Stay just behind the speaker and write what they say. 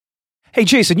Hey,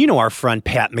 Jason, you know our friend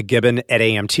Pat McGibbon at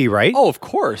AMT, right? Oh, of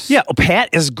course. Yeah, Pat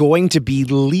is going to be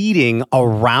leading a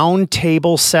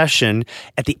roundtable session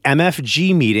at the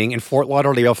MFG meeting in Fort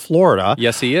Lauderdale, Florida.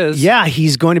 Yes, he is. Yeah,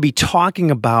 he's going to be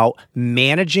talking about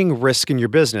managing risk in your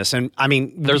business. And I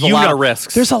mean, there's a lot of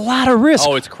risks. There's a lot of risk.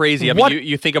 Oh, it's crazy. I mean,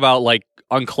 you think about like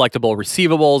uncollectible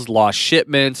receivables, lost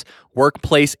shipments,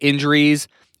 workplace injuries,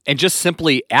 and just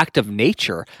simply act of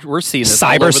nature. We're seeing this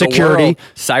all over the world.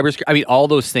 Cybersecurity. I mean, all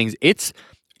those things. It's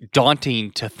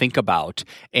daunting to think about.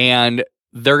 And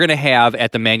they're going to have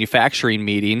at the manufacturing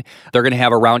meeting, they're going to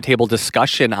have a roundtable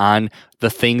discussion on the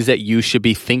things that you should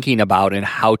be thinking about and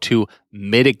how to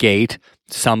mitigate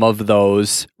some of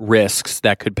those risks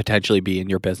that could potentially be in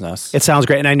your business. It sounds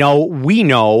great. And we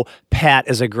know Pat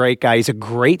is a great guy. He's a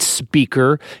great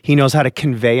speaker. He knows how to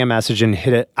convey a message and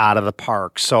hit it out of the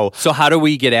park. So how do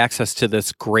we get access to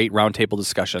this great roundtable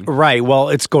discussion? Right. Well,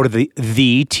 it's go to the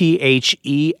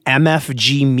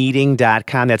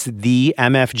THEMFGmeeting.com. That's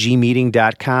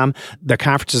themfgmeeting.com. The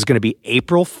conference is going to be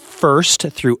April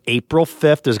 1st through April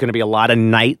 5th. There's going to be a lot of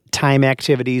nighttime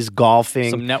activities, golfing,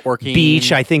 some networking,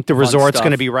 beach. I think the resort's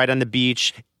going to be right on the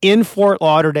beach in Fort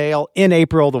Lauderdale in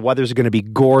April. The weather's going to be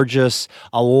gorgeous.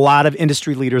 A lot of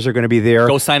industry leaders are going to be there.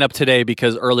 Go sign up today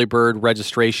because early bird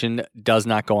registration does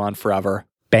not go on forever.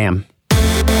 Bam.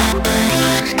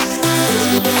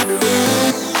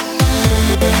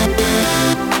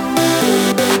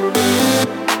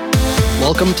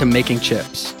 Welcome to Making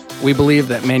Chips. We believe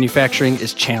that manufacturing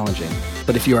is challenging,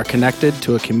 but if you are connected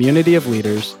to a community of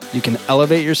leaders, you can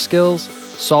elevate your skills,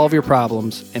 solve your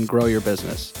problems, and grow your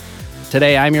business.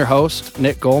 Today, I'm your host,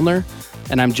 Nick Goldner,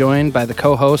 and I'm joined by the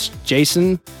co-hosts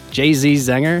Jason, Jay-Z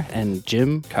Zenger, and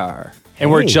Jim Carr. And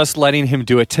we're just letting him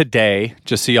do it today,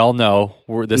 just so y'all know.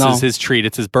 This is his treat.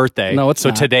 It's his birthday. No, it's so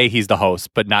not. today he's the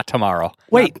host, but not tomorrow.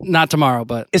 Wait, not tomorrow,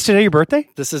 but is today your birthday?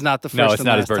 This is not the first. No, it's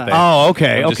not his birthday. Oh,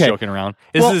 okay, I'm okay. Just joking around.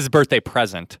 This is his birthday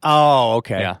present. Oh,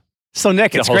 okay. Yeah. So,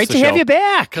 Nick, it's great to have you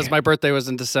back. Because my birthday was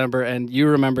in December, and you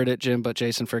remembered it, Jim, but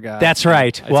Jason forgot. That's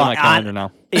right. It's on my calendar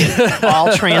now.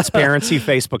 All transparency,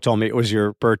 Facebook told me it was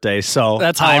your birthday. So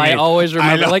that's how I always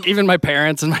remember. Like, even my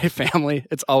parents and my family,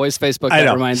 it's always Facebook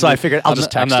that reminds me. So I figured I'll just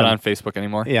text I'm not him. on Facebook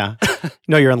anymore. Yeah.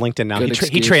 No, you're on LinkedIn now.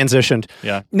 He transitioned.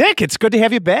 Yeah. Nick, it's good to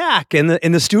have you back in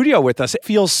the studio with us. It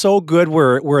feels so good.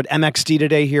 We're at MXD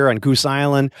today here on Goose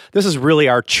Island. This is really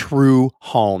our true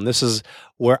home. This is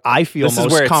where I feel most comfortable.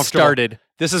 This is where it started.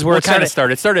 This is where it kind of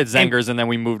started. It started at Zenger's, and then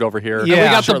we moved over here. Yeah, we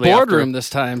got the boardroom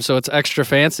this time, so it's extra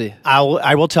fancy.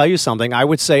 I will tell you something. I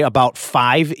would say about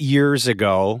 5 years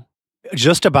ago,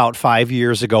 just about 5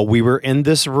 years ago, we were in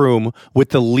this room with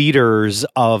the leaders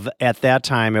of, at that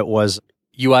time, it was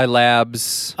UI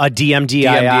Labs,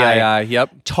 DMDII. Yep.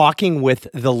 Talking with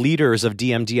the leaders of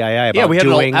DMDII about we had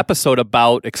an episode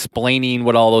about explaining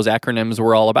what all those acronyms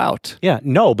were all about. Yeah,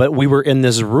 no, but we were in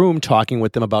this room talking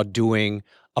with them about doing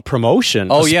a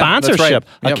promotion, a sponsorship,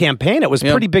 a campaign. It was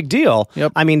a pretty big deal.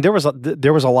 Yep. I mean, there was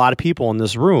a lot of people in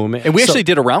this room. And we actually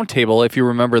did a roundtable, if you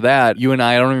remember that. You and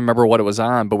I don't even remember what it was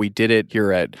on, but we did it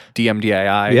here at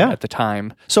DMDII at the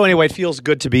time. So anyway, it feels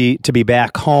good to be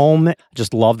back home.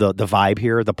 Just love the vibe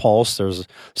here, the pulse. There's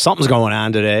something's going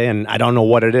on today, and I don't know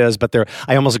what it is, but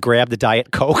I almost grabbed the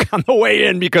Diet Coke on the way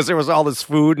in because there was all this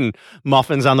food and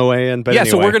muffins on the way in. But anyway.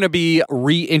 So we're going to be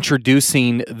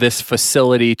reintroducing this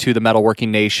facility to the metalworking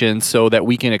nation so that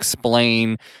we can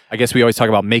explain. I guess we always talk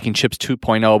about Making Chips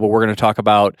 2.0, but we're going to talk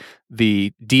about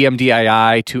the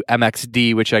DMDII to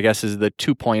MXD, which I guess is the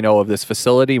 2.0 of this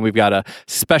facility. We've got a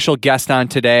special guest on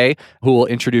today who we'll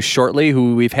introduce shortly,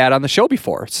 who we've had on the show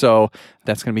before. So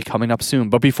that's going to be coming up soon.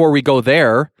 But before we go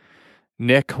there,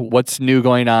 Nick, what's new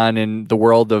going on in the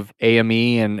world of AME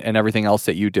and everything else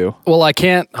that you do? Well, I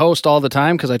can't host all the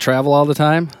time because I travel all the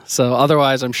time. So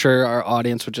otherwise, I'm sure our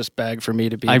audience would just beg for me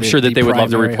to be I'm sure that they would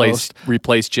love to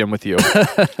replace Jim with you.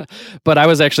 But I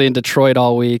was actually in Detroit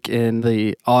all week in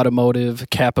the automotive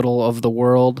capital of the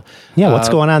world. Yeah, what's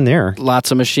going on there? Lots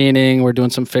of machining. We're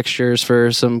doing some fixtures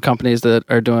for some companies that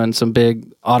are doing some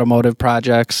big automotive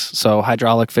projects. So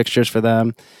hydraulic fixtures for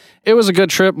them. It was a good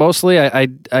trip. Mostly, I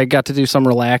got to do some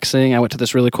relaxing. I went to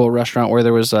this really cool restaurant where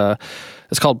there was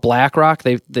it's called Black Rock.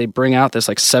 They bring out this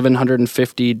like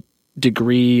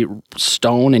 750-degree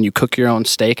stone, and you cook your own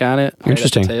steak on it.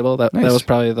 Interesting. At the table. That was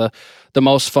probably the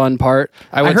most fun part.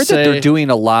 I heard that they're doing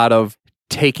a lot of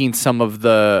taking some of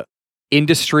the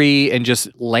industry and just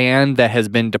land that has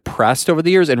been depressed over the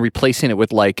years and replacing it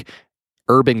with like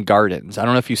urban gardens. I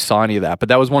don't know if you saw any of that, but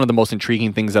that was one of the most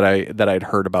intriguing things that I'd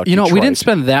heard about Detroit. We didn't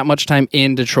spend that much time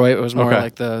in Detroit. It was more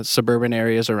like the suburban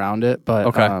areas around it.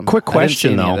 But quick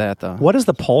question though. Though. What is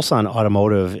the pulse on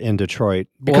automotive in Detroit?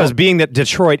 Because being that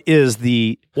Detroit is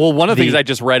one of the things I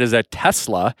just read is that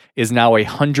Tesla is now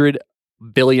 $100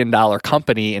 billion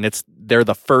company, and they're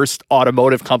the first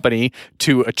automotive company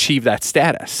to achieve that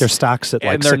status. Their stock's at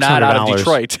like and they're not out of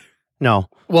Detroit. No.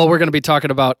 Well, we're going to be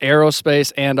talking about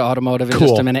aerospace and automotive in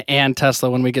just a minute, and Tesla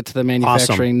when we get to the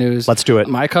manufacturing news. Let's do it.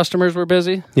 My customers were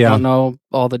busy. Yeah. I don't know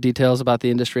all the details about the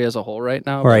industry as a whole right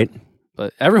now. Right.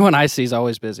 But everyone I see is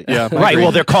always busy. Yeah, right.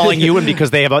 Well, they're calling you in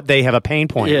because they have a pain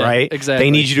point, right? Exactly.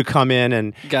 They need you to come in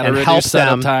and help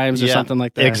setup them times or something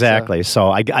like that. Exactly.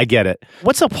 So I get it.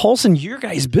 What's the pulse in your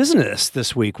guys' business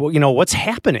this week? Well, what's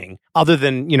happening other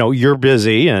than you're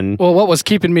busy and. Well, what was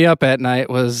keeping me up at night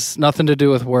was nothing to do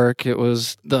with work. It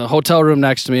was the hotel room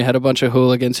next to me had a bunch of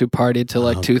hooligans who partied till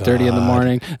like 2:30 in the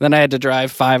morning. Then I had to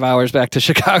drive 5 hours back to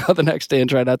Chicago the next day and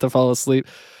try not to fall asleep.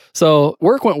 So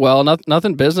work went well.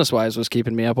 Nothing business-wise was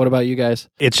keeping me up. What about you guys?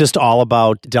 It's just all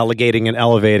about delegating and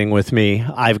elevating with me.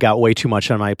 I've got way too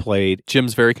much on my plate.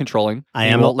 Jim's very controlling. I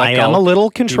am a little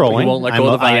controlling. He won't let go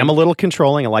of the vine. I am a little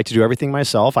controlling. I like to do everything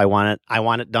myself. I want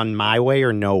it done my way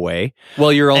or no way.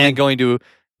 Well, you're only going to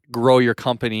grow your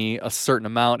company a certain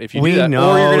amount if you do that,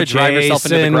 know, or you're going to drive yourself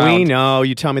into the ground. We know.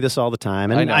 You tell me this all the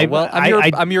time. And I know. Well,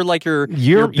 I'm your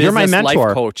my mentor.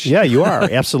 Life coach. Yeah, you are.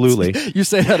 Absolutely. You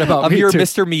say that about I'm me your too.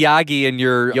 Mr. Miyagi and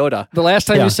your Yoda. The last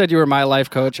time you said you were my life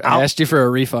coach, I asked you for a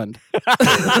refund.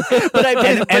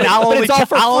 I'll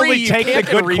only take the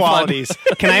good qualities.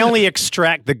 Can I only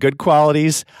extract the good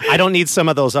qualities? I don't need some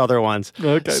of those other ones.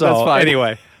 Okay, so, that's fine.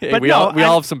 Anyway. But we all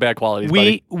have some bad qualities.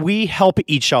 We help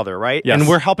each other, right? Yes. And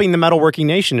we're helping the Metalworking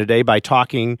Nation today by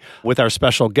talking with our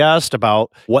special guest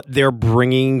about what they're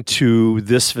bringing to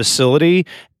this facility,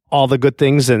 all the good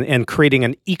things, and creating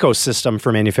an ecosystem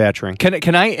for manufacturing.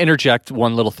 Can I interject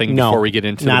one little thing before we get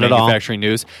into the manufacturing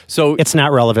news? So it's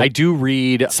not relevant. I do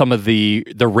read some of the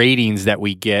ratings that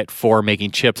we get for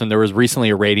making chips, and there was recently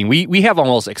a rating. We have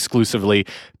almost exclusively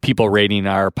people rating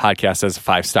our podcast as a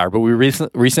 5-star, but we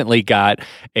recently got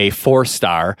a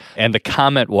 4-star, and the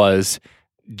comment was,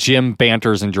 Jim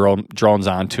banters and drones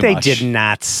on too much. They did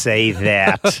not say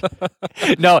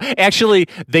that. No, actually,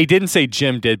 they didn't say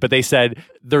Jim did, but they said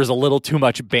there's a little too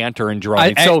much banter and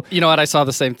droning. So you know what? I saw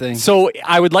the same thing. So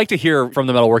I would like to hear from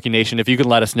the Metalworking Nation if you can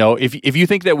let us know if you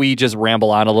think that we just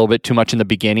ramble on a little bit too much in the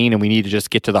beginning and we need to just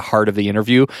get to the heart of the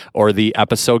interview or the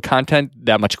episode content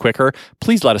that much quicker.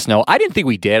 Please let us know. I didn't think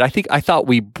we did. I thought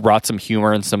we brought some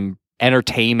humor and some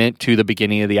entertainment to the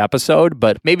beginning of the episode,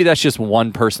 but maybe that's just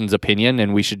one person's opinion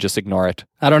and we should just ignore it.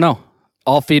 I don't know.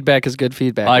 All feedback is good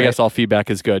feedback. I guess all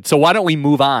feedback is good. So why don't we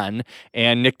move on?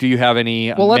 And Nick, do you have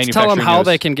any let's tell them how news?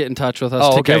 they can get in touch with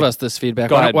us to give us this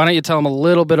feedback. Why don't you tell them a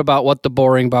little bit about what the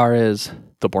Boring Bar is?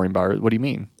 The Boring Bar? What do you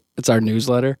mean? It's our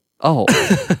newsletter. Oh.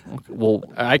 Well,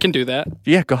 I can do that.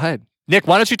 Yeah, go ahead. Nick,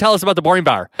 why don't you tell us about the Boring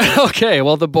Bar? Okay,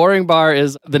 well, the Boring Bar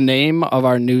is the name of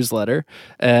our newsletter.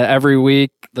 Every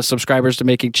week, the subscribers to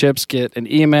Making Chips get an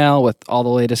email with all the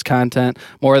latest content,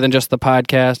 more than just the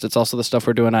podcast. It's also the stuff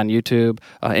we're doing on YouTube,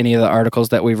 any of the articles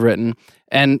that we've written,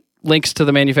 and links to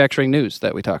the manufacturing news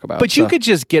that we talk about. But you could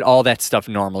just get all that stuff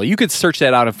normally. You could search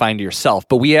that out and find it yourself,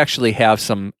 but we actually have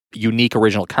some unique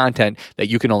original content that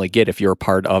you can only get if you're a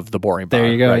part of the Boring Bar.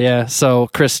 There you go, right? Yeah. So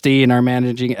Christine, our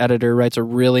managing editor, writes a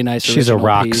really nice She's a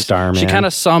rock piece. star, man. She kind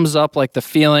of sums up like the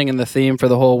feeling and the theme for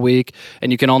the whole week,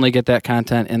 and you can only get that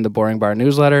content in the Boring Bar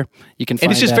newsletter. You can find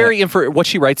and it's just what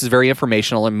she writes is very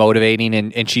informational and motivating,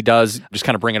 and she does just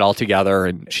kind of bring it all together,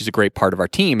 and she's a great part of our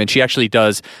team, and she actually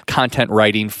does content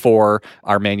writing for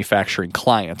our manufacturing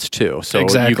clients too. So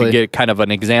you can get kind of an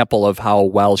example of how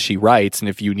well she writes, and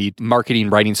if you need marketing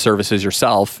writing services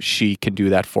yourself, she can do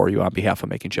that for you on behalf of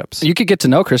Making Chips. You could get to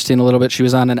know Christine a little bit. She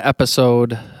was on an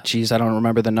episode, I don't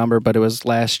remember the number, but it was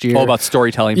last year. All about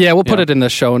storytelling. Yeah, we'll put it in the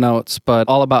show notes, but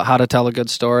all about how to tell a good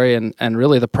story and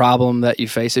really the problem that you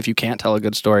face if you can't tell a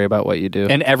good story about what you do.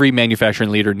 And every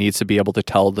manufacturing leader needs to be able to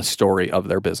tell the story of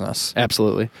their business.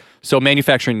 Absolutely. So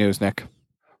manufacturing news, Nick.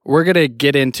 We're going to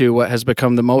get into what has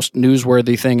become the most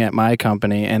newsworthy thing at my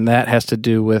company, and that has to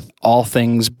do with all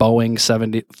things Boeing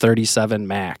 737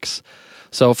 MAX.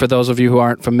 So for those of you who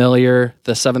aren't familiar,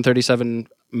 the 737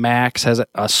 MAX has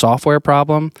a software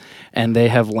problem, and they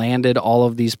have landed all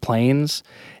of these planes,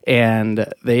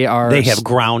 and they have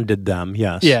grounded them,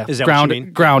 yes. Yeah, is that what you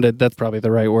mean? Grounded, that's probably the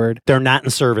right word. They're not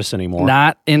in service anymore.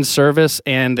 Not in service,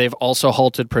 and they've also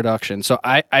halted production. So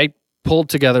I pulled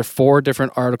together 4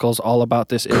 different articles all about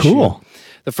this issue. Cool.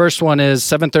 The first one is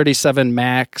 737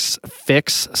 MAX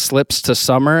fix slips to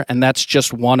summer, and that's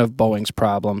just one of Boeing's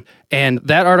problem. And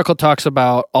that article talks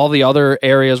about all the other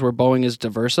areas where Boeing is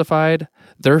diversified.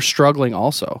 They're struggling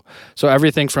also. So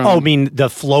everything from... Oh, I mean, the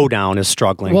flow down is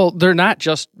struggling. Well, they're not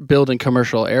just building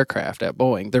commercial aircraft at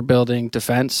Boeing. They're building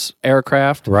defense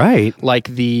aircraft. Right. Like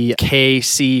the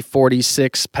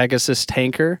KC-46 Pegasus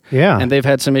tanker. Yeah. And they've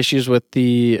had some issues with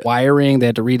the wiring. They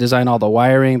had to redesign all the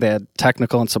wiring. They had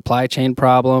technical and supply chain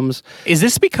problems. Is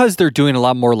this because they're doing a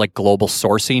lot more like global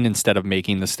sourcing instead of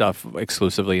making the stuff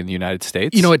exclusively in the United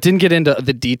States? You know, it didn't get into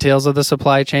the details of the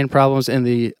supply chain problems in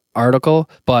the article,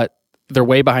 but they're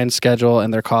way behind schedule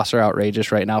and their costs are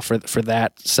outrageous right now for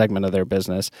that segment of their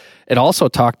business. It also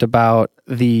talked about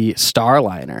the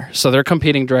Starliner. So they're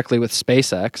competing directly with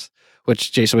SpaceX,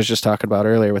 which Jason was just talking about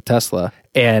earlier with Tesla.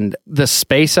 And the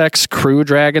SpaceX Crew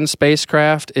Dragon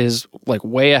spacecraft is like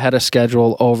way ahead of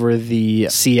schedule over the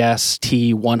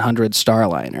CST-100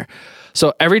 Starliner.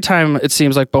 So every time it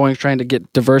seems like Boeing's trying to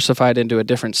get diversified into a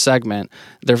different segment,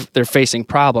 they're facing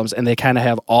problems, and they kind of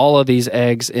have all of these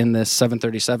eggs in this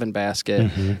 737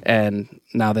 basket, and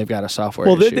now they've got a software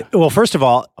issue. Well, first of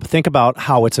all, think about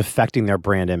how it's affecting their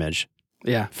brand image.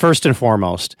 Yeah. First and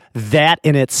foremost, that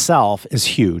in itself is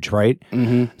huge, right?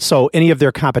 Mm-hmm. So any of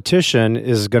their competition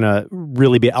is going to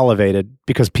really be elevated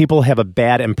because people have a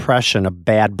bad impression, a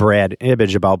bad brand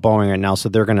image about Boeing right now. So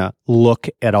they're going to look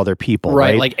at other people,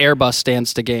 right? Like Airbus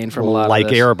stands to gain from a lot like of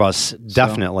this. Airbus,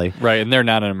 definitely. Right, and they're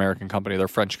not an American company; they're a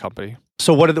French company.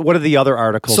 So what are the other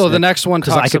articles? So the next one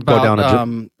talks about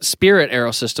down Spirit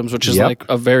Aerosystems, which is like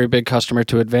a very big customer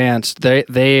to Advanced.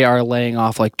 They are laying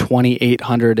off like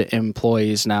 2,800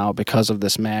 employees now because of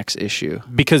this MAX issue.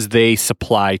 Because they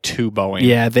supply to Boeing.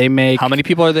 Yeah, they make... How many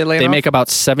people are they laying off? They make about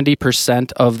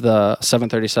 70% of the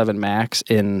 737 MAX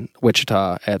in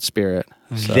Wichita at Spirit.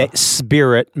 So. That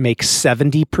Spirit makes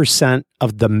 70%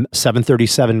 of the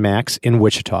 737 MAX in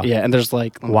Wichita. Yeah, and there's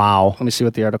like... Wow. Let me see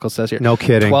what the article says here. No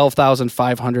kidding.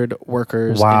 12,500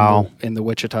 workers in the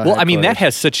Wichita Well, I mean, that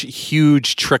has such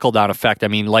huge trickle-down effect. I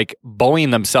mean, like,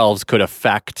 Boeing themselves could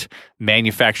affect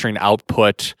manufacturing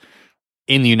output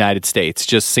in the United States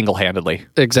just single-handedly.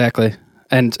 Exactly.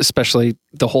 And especially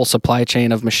the whole supply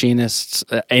chain of machinists,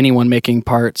 anyone making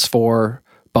parts for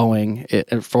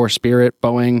Boeing, for Spirit,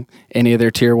 Boeing, any of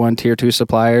their tier 1, tier 2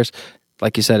 suppliers.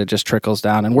 Like you said, it just trickles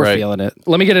down, and we're feeling it.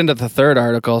 Let me get into the third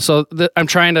article. So I'm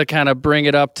trying to kind of bring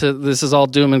it up to, this is all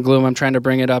doom and gloom. I'm trying to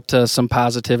bring it up to some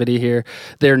positivity here.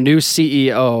 Their new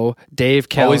CEO, Dave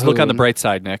Calhoun. Always look on the bright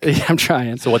side, Nick. Yeah, I'm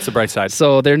trying. So what's the bright side?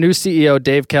 So their new CEO,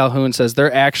 Dave Calhoun, says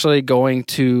they're actually going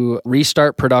to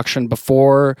restart production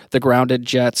before the grounded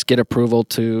jets get approval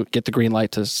to get the green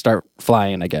light to start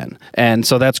flying again. And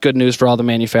so that's good news for all the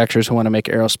manufacturers who want to make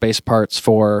aerospace parts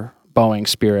for Boeing,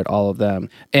 Spirit, all of them.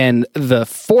 And the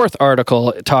fourth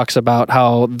article talks about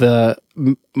how the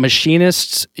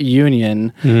Machinists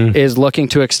Union is looking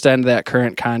to extend that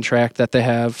current contract that they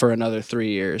have for another 3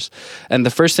 years. And the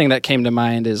first thing that came to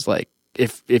mind is like,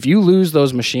 if you lose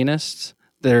those machinists,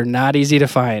 they're not easy to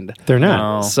find. They're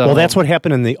not. No. So, well, that's what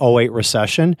happened in the 2008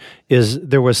 recession, is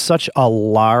there was such a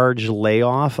large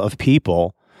layoff of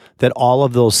people that all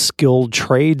of those skilled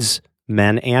trades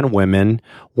men and women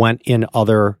went in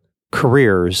other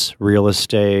careers, real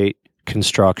estate,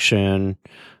 construction,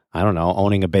 I don't know,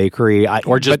 owning a bakery.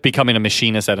 Or just becoming a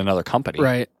machinist at another company.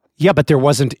 Right. Yeah, but there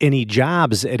wasn't any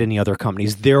jobs at any other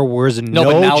companies. There was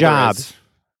no jobs.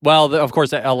 Well, of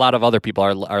course, a lot of other people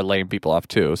are laying people off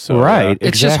too. So right.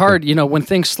 It's just hard. You know, when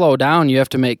things slow down, you have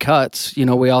to make cuts. You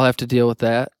know, we all have to deal with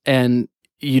that. And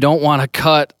you don't want to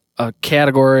cut a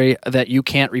category that you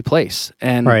can't replace.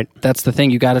 And that's the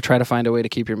thing. You got to try to find a way to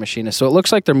keep your machinist. So it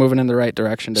looks like they're moving in the right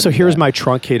direction. So here's my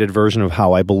truncated version of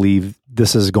how I believe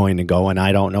this is going to go. And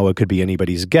I don't know, it could be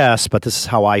anybody's guess, but this is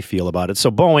how I feel about it.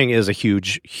 So Boeing is a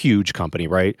huge, huge company,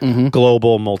 right?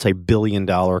 Global,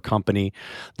 multi-billion-dollar company.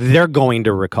 They're going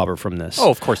to recover from this. Oh,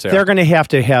 of course they are. They're going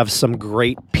to have some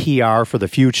great PR for the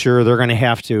future. They're going to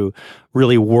have to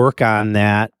really work on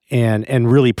that and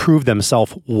really prove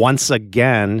themselves once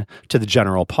again to the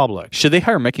general public. Should they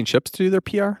hire MakingChips to do their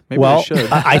PR? Maybe well, they should.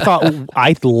 I thought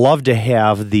I'd love to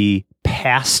have the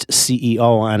past CEO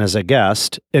on as a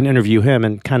guest and interview him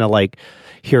and kind of like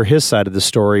hear his side of the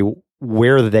story,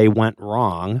 where they went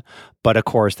wrong. But of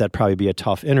course, that'd probably be a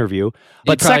tough interview.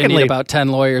 But secondly, need about 10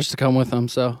 lawyers to come with them.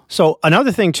 So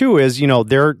another thing too is, you know,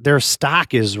 their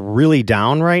stock is really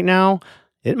down right now.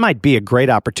 it might be a great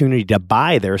opportunity to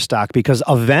buy their stock because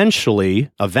eventually,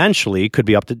 could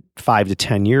be up to 5 to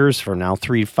 10 years from now,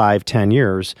 3, 5, 10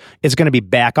 years, it's going to be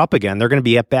back up again. They're going to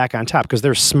be back on top because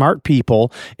there's smart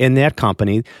people in that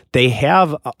company. They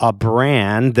have a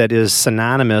brand that is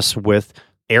synonymous with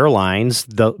airlines,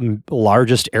 the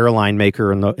largest airline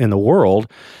maker in the world,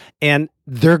 and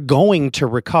they're going to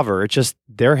recover. It's just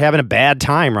they're having a bad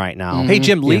time right now. Mm-hmm. Hey,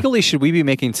 Jim, legally, should we be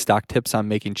making stock tips on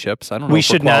making chips? I don't know. We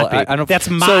should not be. I don't. That's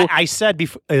my. So, I said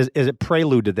before. Is it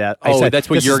prelude to that? I said, that's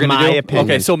what you're going to do. Opinion.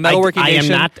 Okay, so Metalworking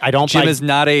Nation. I am not. I don't. Jim is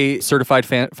not a certified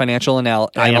financial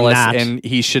analyst, and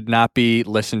he should not be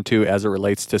listened to as it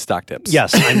relates to stock tips.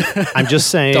 Yes, I'm just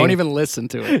saying. Don't even listen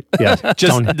to it. Yeah,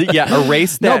 just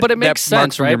erase that. No, but it makes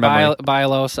sense, right? Buy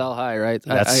low, sell high, right?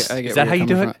 I get is that how you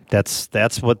do it?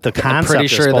 That's what the concept pretty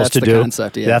is sure supposed that's to do. the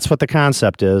concept, yeah. That's what the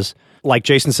concept is. Like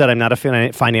Jason said, I'm not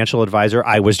a financial advisor.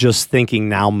 I was just thinking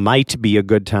now might be a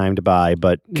good time to buy,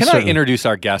 but can I introduce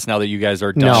our guest now that you guys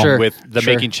are done with the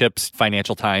Making Chips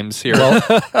Financial Times here?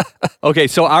 Okay,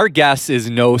 so our guest is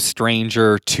no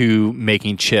stranger to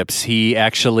making chips. He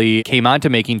actually came on to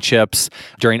Making Chips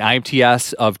during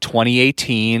IMTS of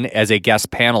 2018 as a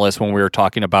guest panelist when we were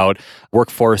talking about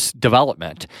workforce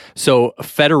development. So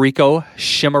Federico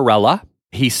Sciammarella,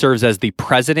 he serves as the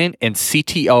president and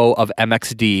CTO of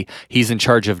MXD. He's in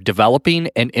charge of developing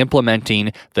and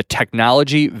implementing the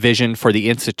technology vision for the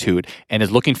Institute and is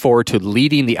looking forward to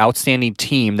leading the outstanding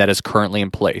team that is currently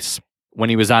in place. When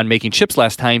he was on Making Chips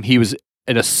last time, he was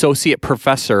an associate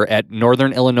professor at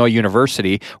Northern Illinois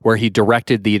University, where he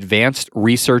directed the advanced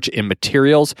research in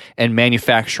materials and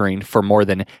manufacturing for more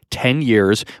than 10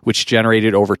 years, which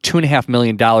generated over $2.5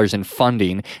 million in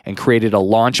funding and created a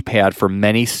launch pad for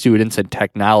many students and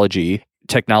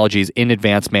technologies in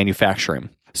advanced manufacturing.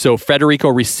 So Federico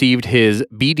received his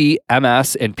BD,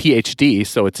 MS, and PhD,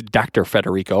 so it's Dr.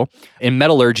 Federico, in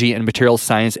metallurgy and materials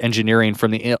science engineering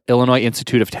from the Illinois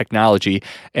Institute of Technology.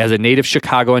 As a native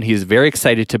Chicagoan, he is very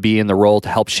excited to be in the role to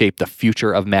help shape the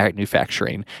future of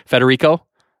manufacturing. Federico,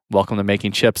 welcome to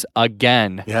Making Chips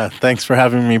again. Yeah, thanks for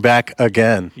having me back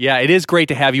again. Yeah, it is great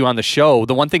to have you on the show.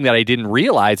 The one thing that I didn't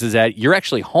realize is that you're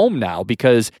actually home now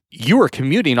because you were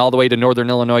commuting all the way to Northern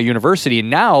Illinois University, and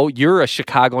now you're a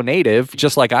Chicago native,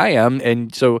 just like I am,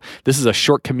 and so this is a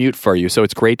short commute for you, so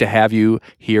it's great to have you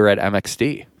here at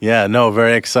MXD. Yeah, no,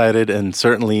 very excited, and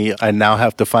certainly I now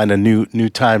have to find a new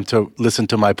time to listen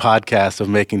to my podcast of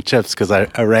Making Chips because I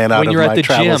ran out of my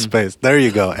travel space. There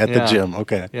you go, at the gym,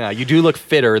 okay. Yeah, you do look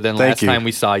fitter than last time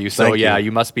we saw you, so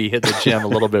you must be hitting the gym a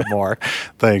little bit more.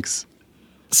 Thanks.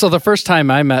 So the first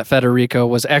time I met Federico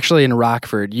was actually in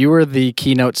Rockford. You were the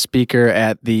keynote speaker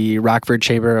at the Rockford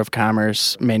Chamber of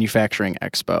Commerce Manufacturing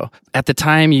Expo. At the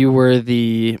time, you were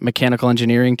the mechanical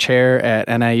engineering chair at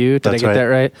NIU. Did I get that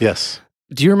right? Yes.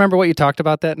 Do you remember what you talked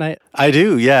about that night? I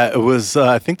do, yeah. It was,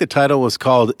 I think the title was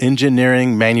called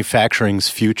Engineering Manufacturing's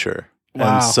Future.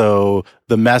 Wow. And so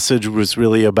the message was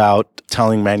really about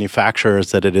telling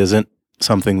manufacturers that it isn't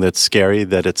something that's scary,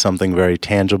 that it's something very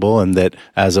tangible, and that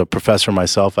as a professor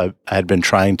myself, I had been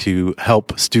trying to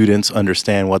help students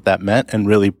understand what that meant and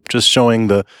really just showing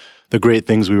the great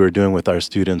things we were doing with our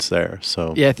students there.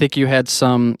 So yeah, I think you had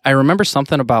I remember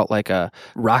something about like a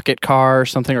rocket car or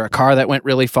something, or a car that went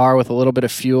really far with a little bit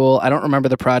of fuel. I don't remember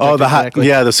the project exactly.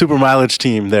 The super mileage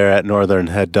team there at Northern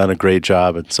had done a great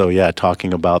job. And so,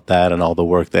 talking about that and all the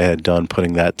work they had done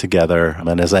putting that together.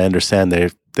 And as I understand,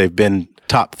 they've been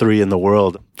top 3 in the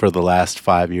world for the last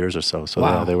 5 years or so. So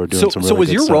wow. They were doing some really good stuff. So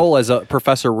was your role as a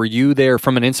professor, were you there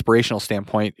from an inspirational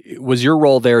standpoint? Was your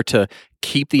role there to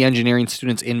keep the engineering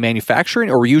students in manufacturing,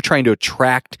 or were you trying to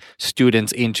attract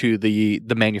students into the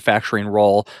manufacturing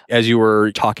role as you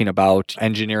were talking about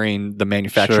engineering the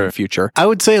manufacturing future? I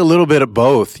would say a little bit of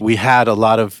both. We had a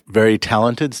lot of very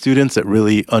talented students that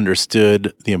really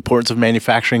understood the importance of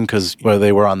manufacturing because whether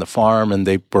they were on the farm and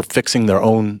they were fixing their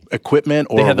own equipment,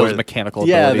 or they had those mechanical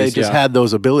abilities. Yeah, they just had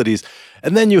those abilities.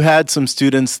 And then you had some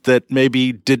students that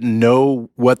maybe didn't know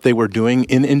what they were doing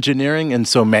in engineering, and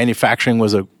so manufacturing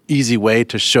was a easy way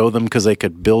to show them because they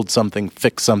could build something,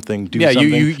 fix something, do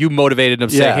something. Yeah, you motivated them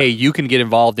to say, hey, you can get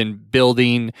involved in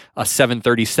building a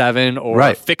 737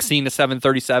 or fixing a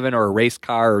 737 or a race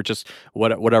car or just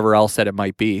whatever else that it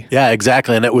might be. Yeah,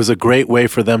 exactly. And it was a great way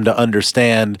for them to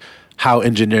understand how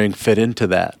engineering fit into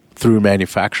that through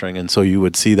manufacturing. And so you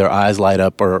would see their eyes light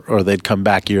up, or they'd come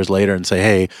back years later and say,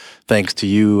 hey, thanks to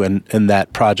you and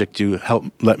that project you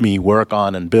helped let me work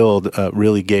on and build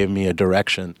really gave me a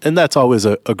direction. And that's always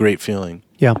a great feeling.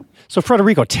 Yeah. So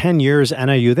Federico, 10 years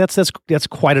NIU, that's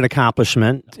quite an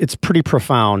accomplishment. It's pretty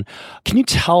profound. Can you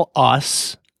tell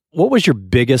us What was your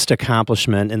biggest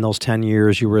accomplishment in those 10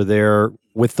 years you were there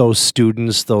with those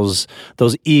students, those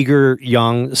eager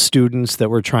young students that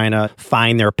were trying to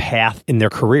find their path in their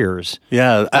careers?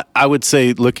 Yeah, I would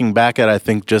say, looking back at it, I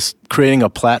think just creating a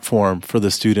platform for the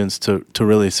students to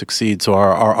really succeed. So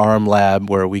our ARM lab,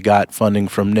 where we got funding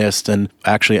from NIST and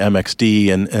actually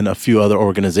MXD and a few other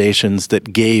organizations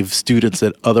that gave students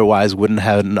that otherwise wouldn't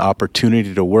have an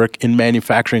opportunity to work in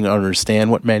manufacturing or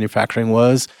understand what manufacturing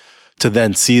was, to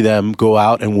then see them go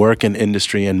out and work in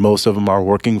industry. And most of them are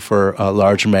working for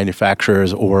large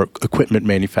manufacturers or equipment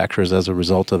manufacturers as a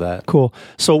result of that. Cool.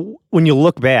 So when you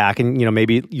look back, and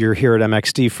maybe you're here at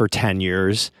MXD for 10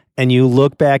 years, and you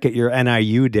look back at your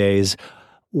NIU days,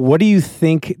 what do you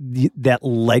think that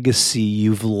legacy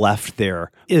you've left there?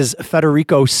 Is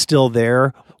Federico still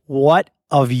there? What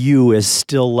of you is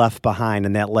still left behind,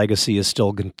 and that legacy is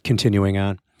still continuing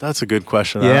on? That's a good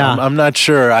question. Yeah. I'm not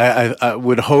sure. I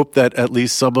would hope that at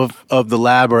least some of the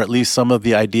lab, or at least some of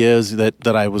the ideas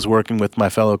that I was working with my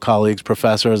fellow colleagues,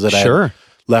 professors, that I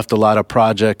left a lot of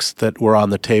projects that were on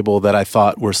the table that I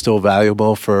thought were still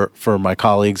valuable for my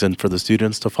colleagues and for the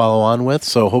students to follow on with.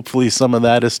 So hopefully some of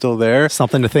that is still there.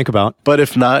 Something to think about. But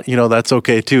if not, that's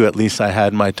okay too. At least I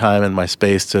had my time and my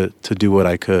space to do what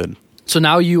I could. So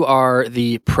now you are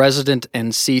the president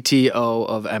and CTO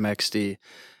of MXD.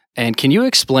 And can you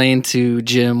explain to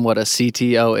Jim what a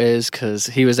CTO is? Because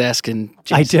he was asking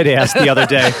Jason. I did ask the other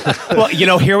day. Well,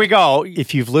 here we go.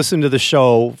 If you've listened to the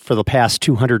show for the past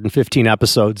 215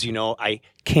 episodes, I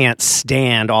can't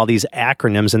stand all these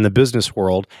acronyms in the business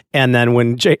world. And then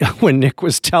when Nick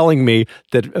was telling me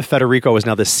that Federico is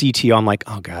now the CTO, I'm like,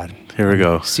 oh, God. Here we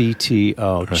go.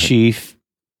 CTO, right. Chief...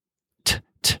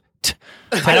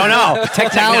 I don't know.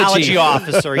 Technology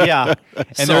officer, yeah.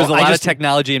 And there's a lot of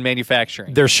technology in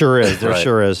manufacturing. There sure is. There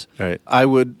sure is. Right. I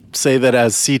would say that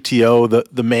as CTO,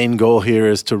 the main goal here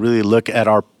is to really look at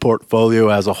our portfolio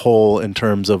as a whole in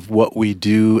terms of what we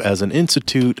do as an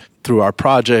institute, through our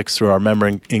projects, through our member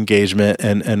engagement,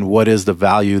 and what is the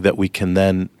value that we can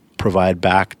then provide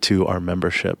back to our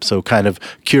membership. So kind of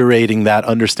curating that,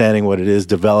 understanding what it is,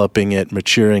 developing it,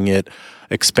 maturing it,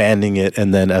 expanding it,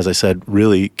 and then, as I said,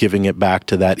 really giving it back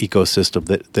to that ecosystem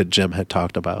that Jim had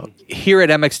talked about. Here at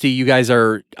MXD, you guys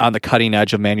are on the cutting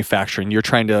edge of manufacturing. You're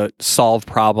trying to solve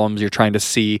problems. You're trying to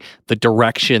see the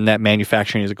direction that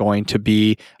manufacturing is going to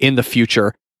be in the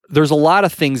future. There's a lot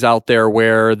of things out there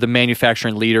where the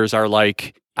manufacturing leaders are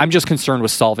like, I'm just concerned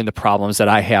with solving the problems that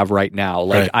I have right now.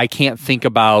 Like, I can't think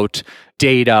about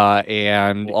data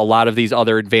and a lot of these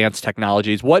other advanced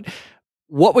technologies. What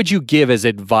would you give as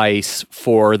advice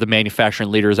for the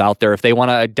manufacturing leaders out there if they want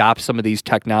to adopt some of these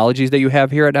technologies that you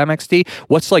have here at MXD?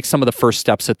 What's like some of the first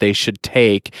steps that they should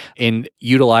take in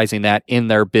utilizing that in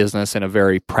their business in a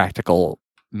very practical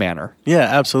manner? Yeah,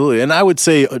 absolutely. And I would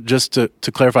say, just to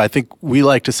clarify, I think we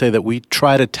like to say that we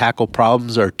try to tackle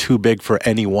problems that are too big for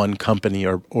any one company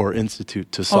or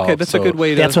institute to solve. Okay, that's a good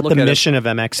way to look at it. That's what the mission of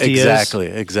MXD is.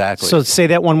 Exactly. So say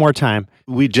that one more time.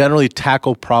 We generally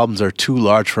tackle problems that are too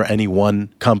large for any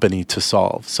one company to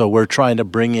solve. So we're trying to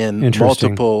bring in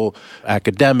multiple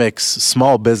academics,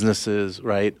 small businesses,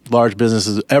 right, large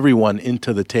businesses, everyone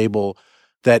into the table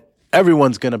that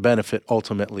everyone's going to benefit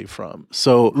ultimately from.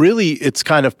 So really, it's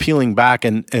kind of peeling back,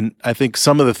 and I think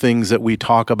some of the things that we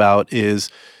talk about is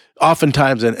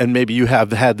oftentimes, and maybe you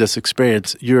have had this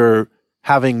experience, you're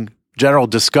having general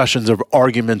discussions of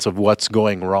arguments of what's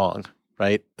going wrong,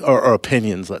 right? Or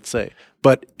opinions, let's say.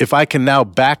 But if I can now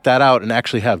back that out and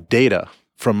actually have data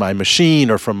from my machine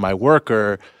or from my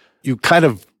worker, you kind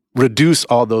of reduce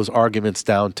all those arguments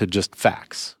down to just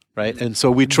facts. Right. And so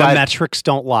we try. The metrics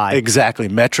don't lie. Exactly.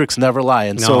 Metrics never lie.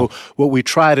 And so what we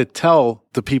try to tell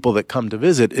the people that come to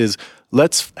visit is,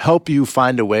 let's help you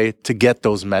find a way to get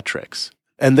those metrics.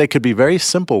 And they could be very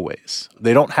simple ways.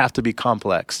 They don't have to be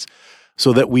complex,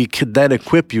 so that we could then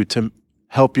equip you to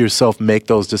help yourself make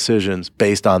those decisions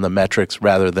based on the metrics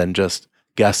rather than just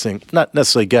guessing, not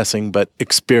necessarily guessing, but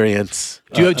experience.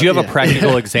 Do you have a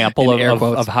practical example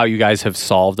of how you guys have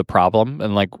solved a problem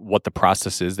and like what the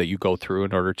process is that you go through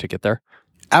in order to get there?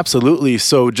 Absolutely.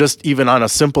 So just even on a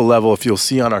simple level, if you'll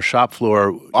see on our shop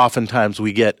floor, oftentimes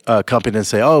we get a company and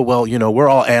say, oh, well, we're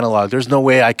all analog. There's no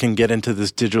way I can get into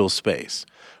this digital space.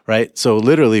 Right? So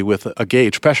literally with a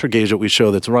gauge, pressure gauge that we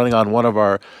show that's running on one of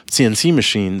our CNC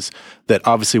machines, that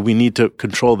obviously we need to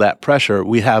control that pressure.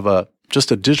 We have just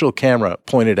a digital camera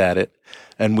pointed at it,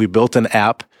 and we built an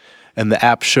app, and the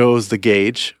app shows the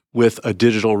gauge with a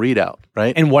digital readout,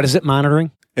 right? And what is it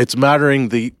monitoring? It's monitoring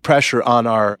the pressure on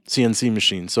our CNC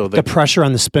machine. So the pressure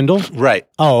on the spindle? Right.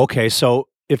 Oh, okay. So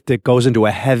if it goes into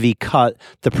a heavy cut,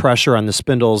 the pressure on the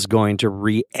spindle is going to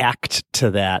react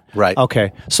to that. Right.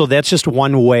 Okay. So that's just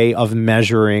one way of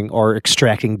measuring or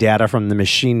extracting data from the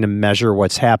machine to measure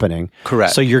what's happening.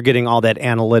 Correct. So you're getting all that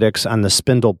analytics on the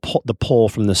spindle, the pull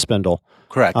from the spindle.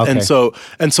 Correct. Okay. And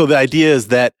so the idea is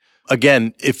that,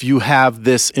 again, if you have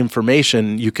this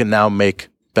information, you can now make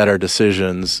better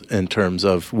decisions in terms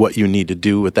of what you need to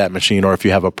do with that machine, or if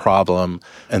you have a problem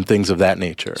and things of that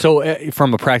nature. So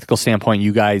from a practical standpoint,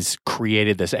 you guys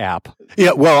created this app.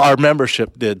 Yeah, well, our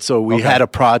membership did. So we had a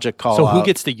project call So who out.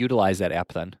 gets to utilize that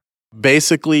app then?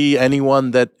 Basically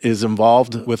anyone that is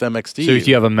involved with MXD. So if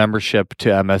you have a membership to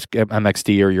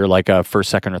MXD, or you're like a first,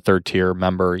 second, or third tier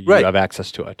member, you have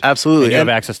access to it. Absolutely. And you have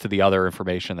access to the other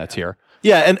information that's here.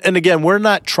 Yeah, and again, we're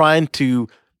not trying to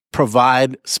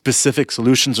provide specific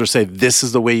solutions or say this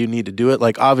is the way you need to do it.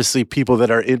 Like, obviously people that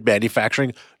are in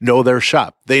manufacturing know their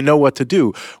shop. They know what to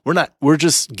do. We're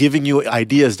just giving you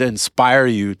ideas to inspire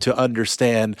you to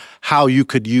understand how you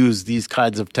could use these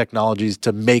kinds of technologies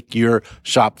to make your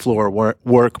shop floor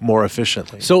work more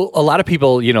efficiently. So a lot of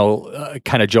people,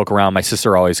 kind of joke around. My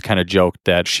sister always kind of joked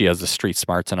that she has the street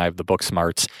smarts and I have the book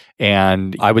smarts.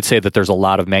 And I would say that there's a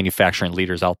lot of manufacturing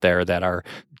leaders out there that are,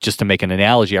 just to make an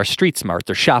analogy, are street smart.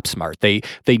 They're shop smart. They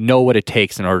know what it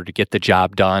takes in order to get the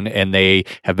job done, and they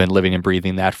have been living and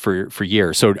breathing that for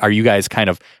years. So are you guys kind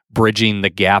of bridging the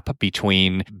gap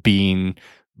between being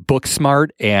book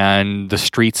smart and the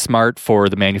street smart for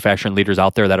the manufacturing leaders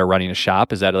out there that are running a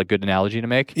shop? Is that a good analogy to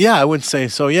make? Yeah, I would say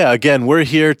so. Yeah, again, we're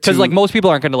here to... Because most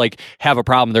people aren't going to have a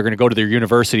problem. They're going to go to their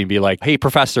university and be like, hey,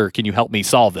 professor, can you help me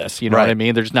solve this? You know what I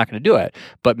mean? They're just not going to do it.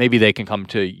 But maybe they can come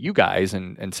to you guys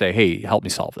and say, hey, help me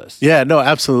solve this. Yeah, no,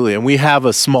 absolutely. And we have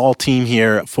a small team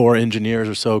here, 4 engineers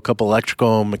or so, a couple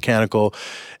electrical and mechanical,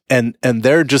 and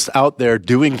they're just out there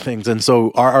doing things. And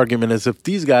so our argument is, if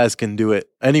these guys can do it,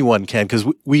 anyone can, because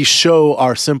we show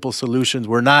our simple solutions.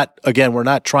 We're not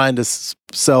trying to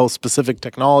sell specific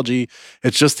technology.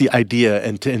 It's just the idea,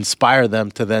 and to inspire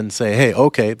them to then say, hey,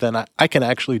 okay, then I can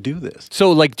actually do this.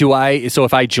 So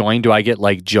if I join, do I get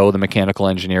Joe, the mechanical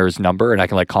engineer's number, and I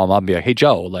can call him up and be like, hey,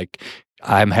 Joe,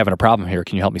 I'm having a problem here.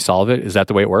 Can you help me solve it? Is that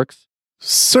the way it works?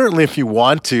 Certainly if you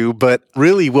want to, but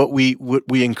really what we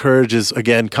encourage is,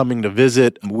 again, coming to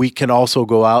visit. We can also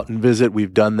go out and visit.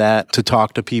 We've done that to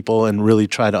talk to people and really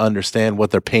try to understand what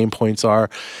their pain points are.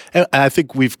 And I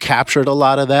think we've captured a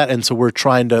lot of that. And so we're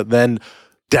trying to then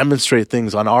demonstrate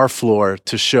things on our floor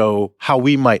to show how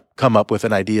we might come up with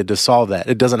an idea to solve that.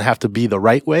 It doesn't have to be the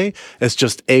right way. It's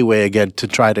just a way, again, to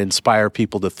try to inspire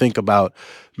people to think about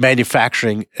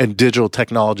manufacturing and digital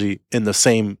technology in the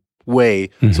same way,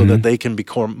 so that they can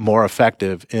become more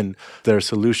effective in their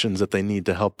solutions that they need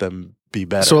to help them be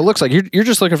better. So it looks like you're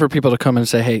just looking for people to come and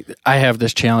say, hey, I have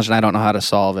this challenge and I don't know how to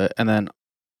solve it. And then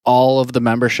all of the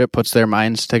membership puts their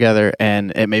minds together,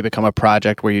 and it may become a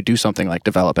project where you do something like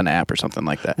develop an app or something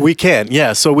like that. We can,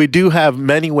 yeah. So we do have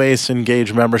many ways to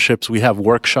engage memberships. We have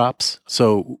workshops.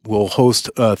 So we'll host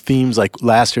themes. Like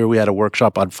last year, we had a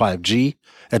workshop on 5G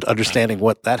and understanding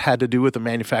what that had to do with the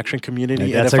manufacturing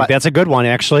community. That's a good one,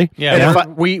 actually. Yeah,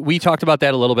 we talked about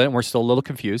that a little bit, and we're still a little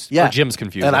confused. Yeah, or Jim's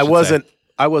confused. And I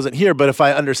wasn't here, but if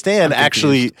I understand,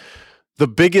 actually, the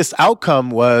biggest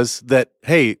outcome was that,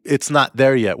 hey, it's not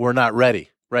there yet. We're not ready.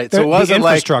 Right. So it wasn't the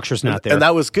infrastructure's not there. And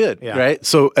that was good. Yeah. Right.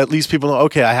 So at least people know,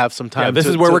 okay, I have some time. Yeah, this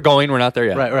is where we're going. We're not there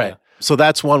yet. Right. Yeah. So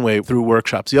that's one way, through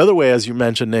workshops. The other way, as you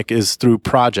mentioned, Nick, is through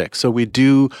projects. So we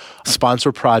do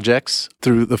sponsor projects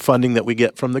through the funding that we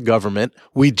get from the government.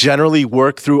 We generally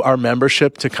work through our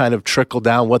membership to kind of trickle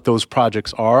down what those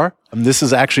projects are. And this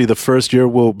is actually the first year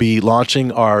we'll be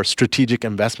launching our strategic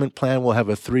investment plan. We'll have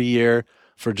a 3-year,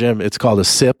 for Jim, it's called a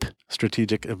SIP,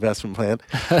 Strategic Investment Plan.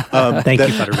 Thank you,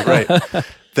 Federico. Right.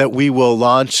 That we will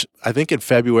launch, I think in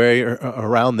February or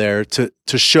around there, to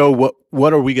show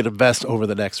what are we going to invest over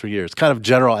the next 3 years, kind of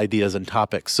general ideas and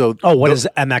topics. So, what is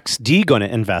MXD going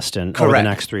to invest in over the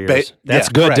next 3 years? That's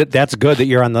good. Correct. That's good that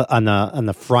you're on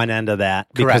the front end of that,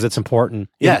 because it's important.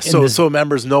 So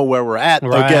members know where we're at.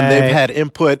 Right. Again, they've had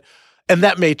input. And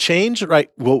that may change, right?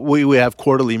 Well, we have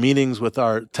quarterly meetings with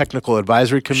our technical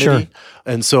advisory committee. Sure.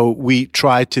 And so we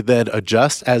try to then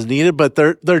adjust as needed, but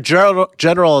they're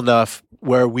general enough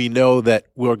where we know that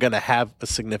we're going to have a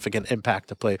significant impact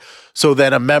to play. So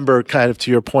then a member, kind of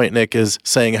to your point, Nick, is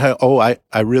saying, hey,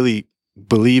 I really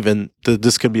believe in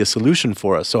this could be a solution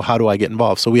for us. So how do I get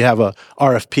involved? So we have a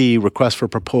RFP, request for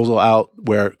proposal, out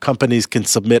where companies can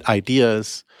submit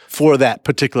ideas for that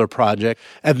particular project.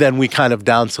 And then we kind of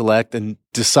down select and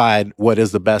decide what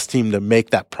is the best team to make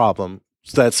that problem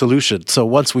that solution. So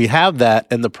once we have that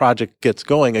and the project gets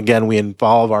going, again, we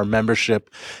involve our membership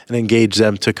and engage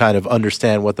them to kind of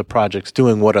understand what the project's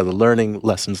doing, what are the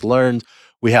lessons learned.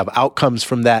 We have outcomes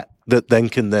from that then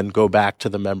can then go back to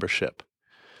the membership.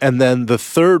 And then the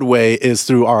third way is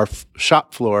through our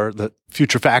shop floor, the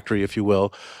future factory, if you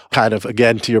will, kind of,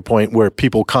 again, to your point, where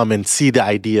people come and see the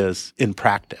ideas in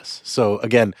practice. So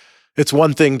again, it's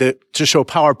one thing to show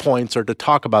PowerPoints or to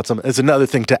talk about something. It's another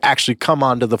thing to actually come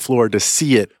onto the floor to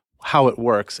see it, how it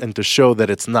works, and to show that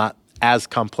it's not as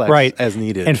complex as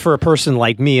needed. And for a person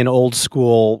like me, an old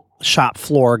school shop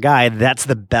floor guy, that's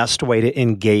the best way to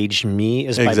engage me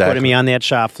is by putting me on that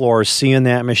shop floor, seeing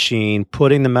that machine,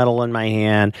 putting the metal in my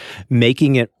hand,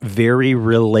 making it very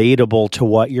relatable to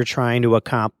what you're trying to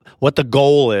accomplish, what the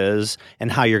goal is,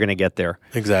 and how you're going to get there.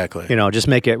 Exactly. Just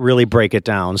make it really break it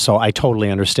down. So I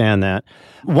totally understand that.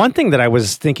 One thing that I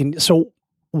was thinking, so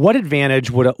what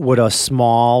advantage would a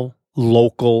small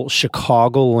local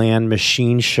Chicagoland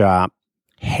machine shop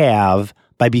have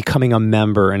by becoming a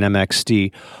member in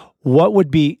MXD? What would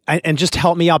be, and just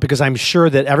help me out, because I'm sure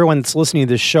that everyone that's listening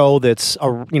to this show that's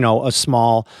a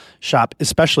small shop,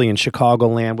 especially in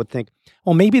Chicagoland, would think,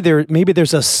 well, maybe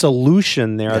there's a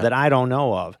solution there that I don't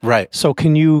know of. Right. So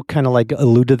can you kind of like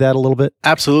allude to that a little bit?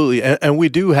 Absolutely. And we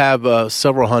do have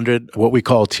several hundred, what we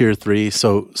call tier 3,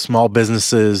 so small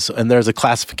businesses. And there's a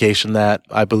classification that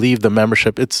I believe the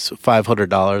membership, it's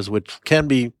 $500, which can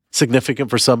be significant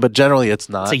for some, but generally it's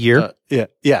not. It's a year?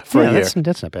 For a year.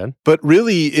 That's not bad. But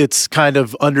really, it's kind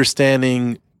of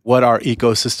understanding what our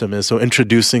ecosystem is. So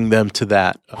introducing them to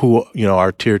that, who,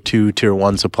 our tier 2, tier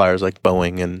 1 suppliers like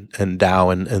Boeing and Dow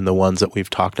and the ones that we've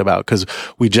talked about, because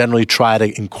we generally try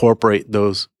to incorporate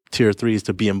those tier 3s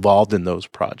to be involved in those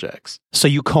projects. So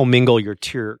you commingle your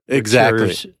tiers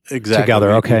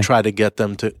together. Okay. We try to get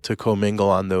them to commingle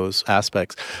on those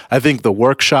aspects. I think the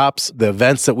workshops, the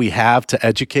events that we have to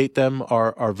educate them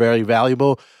are very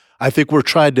valuable. I think we're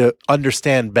trying to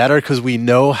understand better because we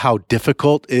know how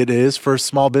difficult it is for a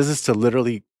small business to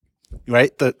literally,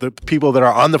 right? The people that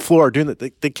are on the floor are doing that.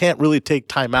 They can't really take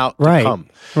time out to come.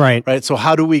 Right. So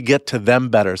how do we get to them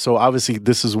better? So obviously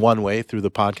this is one way through the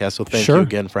podcast. So thank you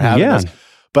again for having us.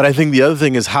 But I think the other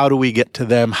thing is, how do we get to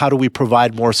them? How do we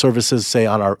provide more services, say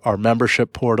on our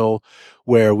membership portal,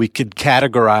 where we could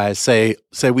categorize,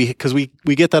 because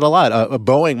we get that a lot. A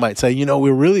Boeing might say,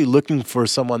 we're really looking for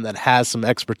someone that has some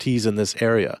expertise in this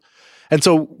area. And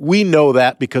so we know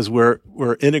that because we're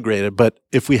integrated. But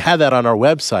if we had that on our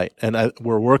website, and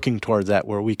we're working towards that,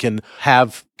 where we can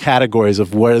have categories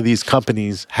of where these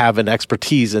companies have an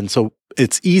expertise, and so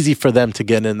it's easy for them to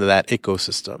get into that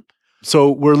ecosystem.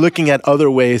 So we're looking at other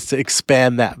ways to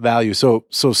expand that value. So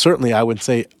certainly I would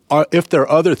say, if there are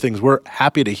other things, we're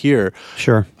happy to hear.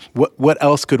 Sure. What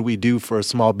else could we do for a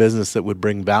small business that would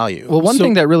bring value? Well, one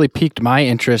thing that really piqued my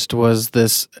interest was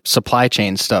this supply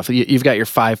chain stuff. You've got your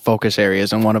 5 focus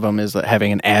areas, and one of them is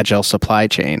having an agile supply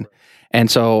chain. And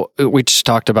so we just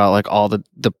talked about like all the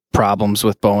problems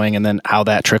with Boeing and then how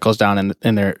that trickles down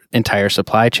in their entire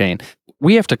supply chain.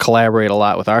 We have to collaborate a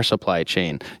lot with our supply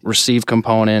chain, receive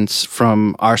components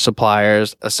from our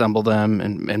suppliers, assemble them,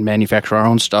 and manufacture our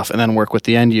own stuff, and then work with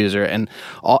the end user. And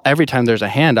every time there's a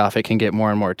handoff, it can get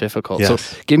more and more difficult. Yes.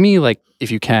 So give me,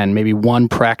 if you can, maybe one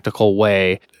practical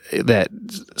way that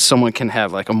someone can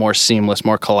have like a more seamless,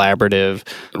 more collaborative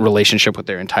relationship with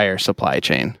their entire supply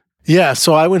chain. Yeah,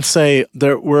 so I would say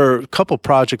there were a couple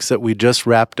projects that we just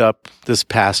wrapped up this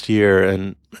past year,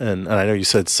 and I know you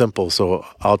said simple, so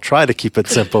I'll try to keep it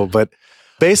simple. But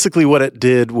basically what it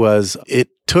did was it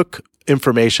took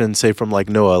information, say from like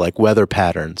NOAA, like weather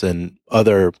patterns and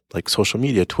other like social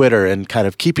media, Twitter, and kind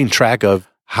of keeping track of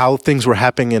how things were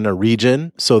happening in a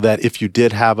region so that if you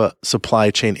did have a supply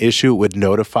chain issue, it would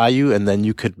notify you, and then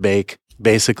you could make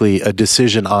basically a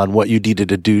decision on what you needed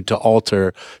to do to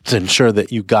alter to ensure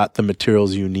that you got the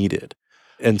materials you needed.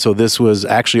 And so this was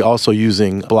actually also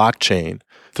using blockchain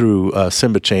through a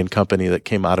Simba Chain company that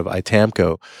came out of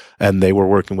Itamco, and they were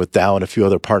working with Dow and a few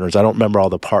other partners. I don't remember all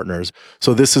the partners.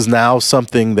 So this is now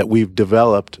something that we've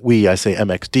developed, I say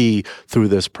MXD, through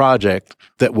this project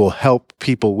that will help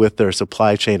people with their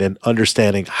supply chain and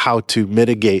understanding how to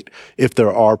mitigate if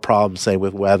there are problems, say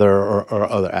with weather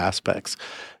or other aspects.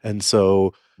 And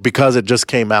so because it just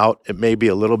came out, it may be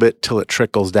a little bit till it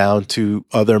trickles down to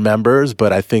other members,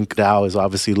 but I think Dow is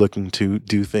obviously looking to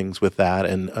do things with that.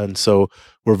 And so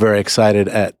we're very excited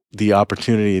at the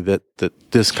opportunity that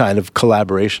this kind of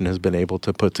collaboration has been able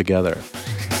to put together.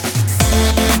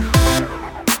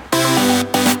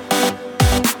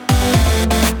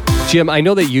 Jim, I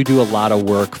know that you do a lot of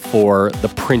work for the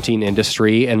printing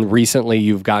industry, and recently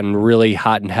you've gotten really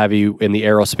hot and heavy in the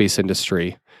aerospace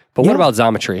industry. But what about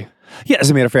Xometry? Yeah, as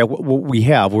a matter of fact,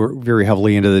 we're very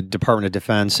heavily into the Department of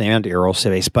Defense and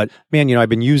aerospace. But man, I've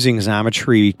been using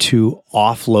Xometry to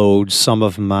offload some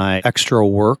of my extra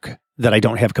work that I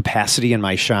don't have capacity in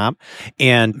my shop.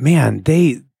 And man,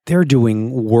 they're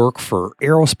doing work for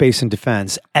aerospace and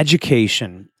defense,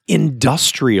 education,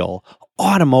 industrial,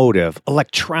 automotive,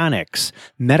 electronics,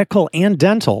 medical and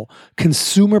dental,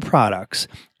 consumer products,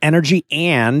 energy,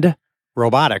 and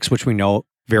robotics, which we know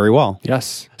very well.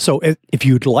 Yes. So if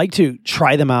you'd like to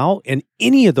try them out in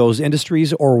any of those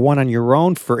industries or one on your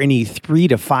own for any 3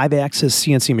 to 5 axis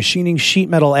CNC machining, sheet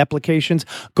metal applications,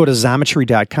 go to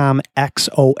Xometry.com,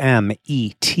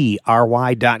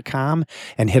 Xometry.com,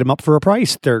 and hit them up for a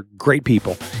price. They're great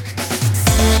people.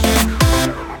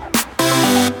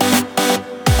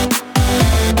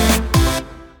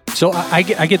 So I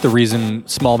get the reason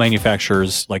small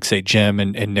manufacturers like, say, Jim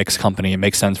and Nick's company, it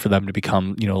makes sense for them to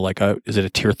become, is it a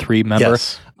tier 3 member?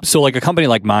 Yes. So like a company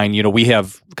like mine, we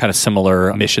have kind of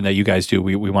similar mission that you guys do.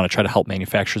 We want to try to help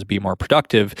manufacturers be more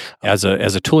productive as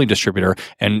a tooling distributor.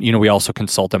 And, we also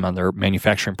consult them on their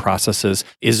manufacturing processes.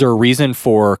 Is there a reason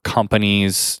for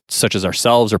companies such as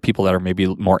ourselves or people that are maybe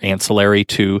more ancillary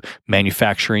to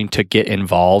manufacturing to get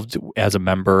involved as a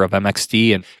member of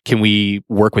MXD? And can we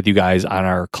work with you guys on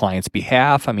our clients'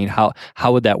 behalf? I mean, how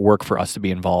would that work for us to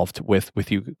be involved with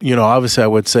you? Obviously I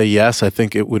would say yes. I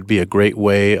think it would be a great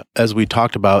way. As we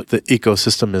talked about, the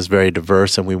ecosystem is very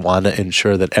diverse, and we want to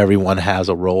ensure that everyone has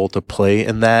a role to play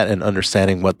in that and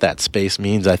understanding what that space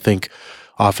means. I think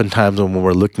oftentimes when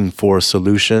we're looking for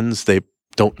solutions, they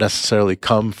don't necessarily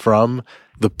come from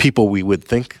the people we would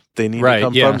think they need to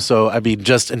come from. So, I mean,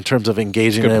 just in terms of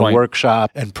engaging in a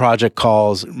workshop and project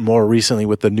calls, more recently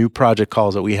with the new project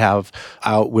calls that we have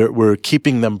out, we're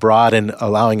keeping them broad and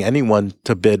allowing anyone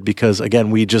to bid because,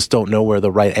 again, we just don't know where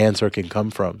the right answer can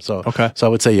come from. So I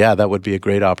would say, that would be a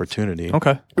great opportunity.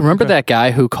 Okay. Remember that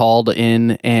guy who called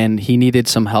in and he needed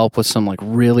some help with some like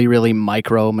really, really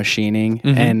micro machining?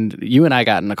 Mm-hmm. And you and I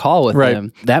got in a call with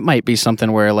him. That might be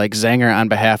something where like Zanger, on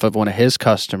behalf of one of his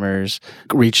customers,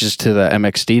 reaches to the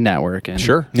MXD network. And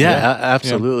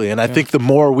absolutely. And I think the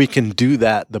more we can do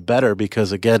that, the better,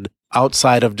 because again,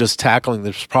 outside of just tackling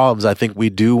these problems, I think we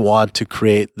do want to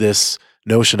create this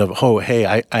notion of,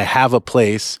 I have a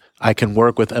place I can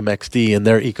work with MXD and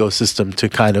their ecosystem to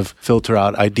kind of filter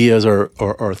out ideas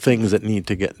or things that need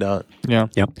to get done. Yeah.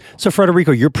 So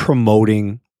Federico, you're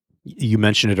promoting, you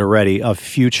mentioned it already, a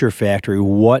future factory.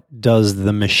 What does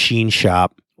the machine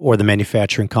shop or the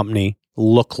manufacturing company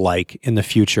look like in the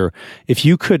future? If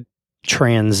you could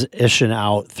transition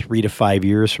out 3 to 5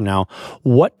 years from now,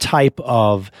 what type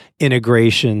of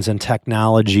integrations and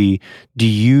technology do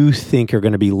you think are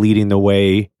going to be leading the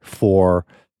way for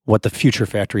what the future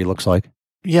factory looks like?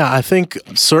 Yeah, I think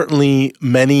certainly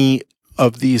many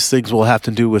of these things will have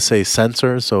to do with, say,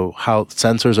 sensors. So how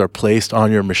sensors are placed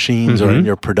on your machines or in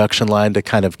your production line to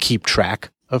kind of keep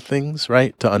track of things,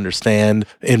 right? To understand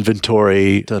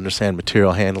inventory, to understand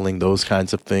material handling, those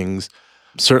kinds of things.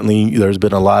 Certainly, there's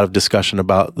been a lot of discussion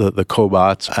about the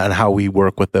cobots and how we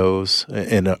work with those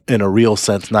in a real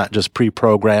sense, not just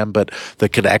pre-programmed, but that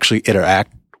could actually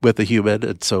interact with a human.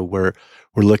 And so we're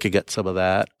looking at some of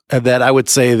that. And then I would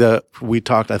say that we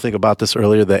talked, I think, about this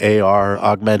earlier, the AR,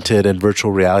 augmented and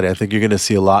virtual reality. I think you're going to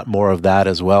see a lot more of that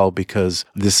as well, because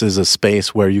this is a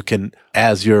space where you can,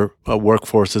 as your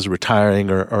workforce is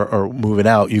retiring or moving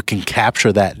out, you can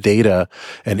capture that data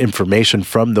and information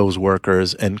from those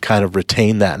workers and kind of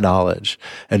retain that knowledge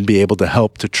and be able to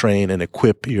help to train and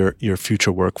equip your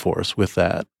future workforce with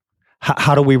that.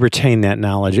 How do we retain that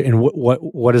knowledge, and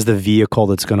what is the vehicle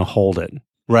that's going to hold it?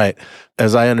 Right.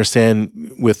 As I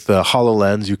understand, with the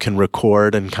HoloLens, you can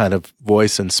record and kind of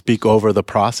voice and speak over the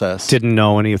process. Didn't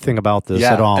know anything about this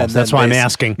at all. That's why I'm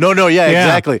asking. No,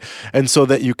 exactly. And so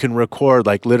that you can record,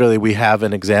 like literally we have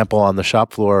an example on the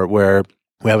shop floor where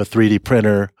we have a 3D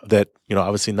printer that,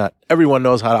 obviously not everyone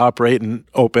knows how to operate and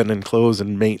open and close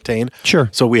and maintain. Sure.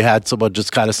 So we had someone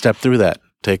just kind of step through that.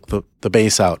 Take the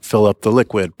base out, fill up the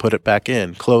liquid, put it back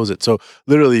in, close it. So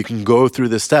literally you can go through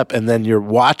this step and then you're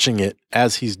watching it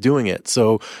as he's doing it.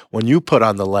 So when you put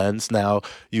on the lens, now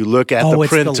you look at the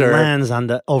printer. It's the lens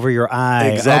over your eye.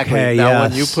 Exactly. Okay, now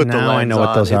when you put the lens I know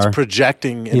what those on, are. it's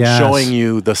projecting and showing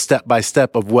you the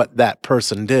step-by-step of what that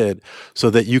person did so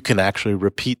that you can actually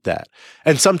repeat that.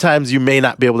 And sometimes you may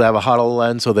not be able to have a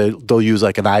HoloLens, so they'll use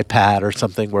like an iPad or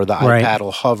something where the iPad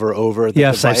will hover over the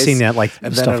device. I've seen that.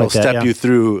 And then it'll step you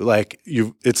through like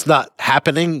it's not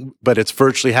happening, but it's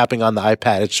virtually happening on the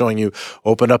iPad. It's showing you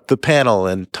open up the panel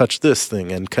and touch this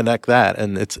thing and connect that.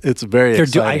 And it's very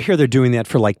exciting. I hear they're doing that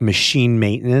for like machine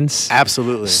maintenance.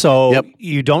 Absolutely. So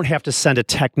you don't have to send a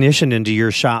technician into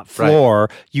your shop floor.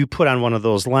 Right. You put on one of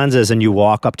those lenses and you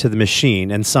walk up to the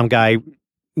machine, and some guy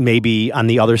maybe on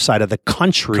the other side of the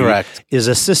country is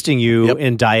assisting you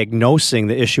in diagnosing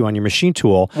the issue on your machine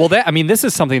tool. Well, this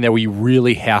is something that we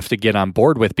really have to get on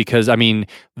board with, because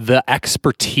the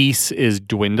expertise is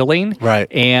dwindling,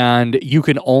 right? And you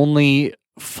can only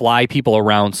fly people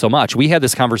around so much. We had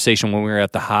this conversation when we were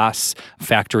at the Haas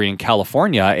factory in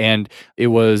California, and it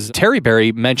was Terry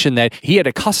Berry mentioned that he had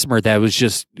a customer that was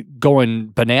just going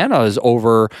bananas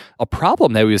over a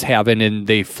problem that he was having, and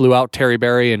they flew out Terry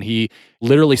Berry, and he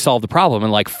literally solved the problem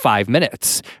in like 5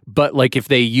 minutes. But like if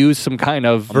they use some kind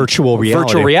of virtual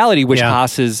reality, which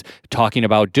Haas is talking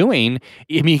about doing,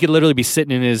 he could literally be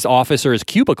sitting in his office or his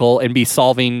cubicle and be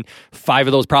solving 5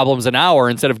 of those problems an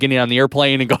hour instead of getting on the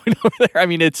airplane and going over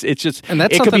there. It's just, and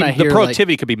that's something I hear, the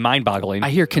productivity could be mind-boggling. I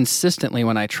hear consistently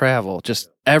when I travel, just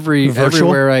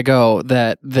everywhere I go,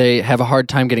 that they have a hard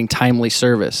time getting timely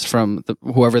service from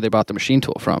whoever they bought the machine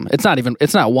tool from. It's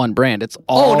not one brand. It's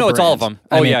all. Oh no, brands. it's all of them.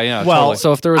 Yeah. Well, totally.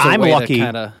 So if there was I'm way lucky, to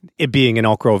kinda, it being in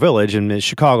Elk Grove Village in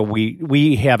Chicago,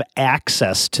 we have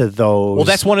access to those. Well,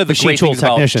 that's one of the machine great tool things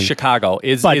about technicians. Chicago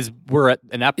is we're at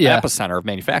an epicenter of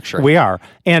manufacturing. We are,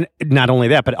 and not only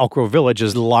that, but Elk Grove Village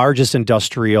is the largest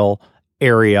industrial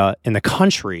area in the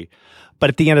country. But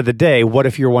at the end of the day, what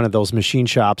if you're one of those machine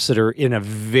shops that are in a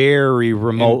very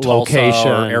remote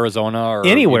location, or Arizona, or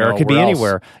anywhere? It could be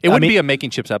anywhere. It wouldn't be a Making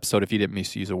Chips episode if you didn't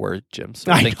misuse a word, Jim.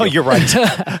 So I know you're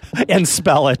right, and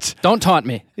spell it. Don't taunt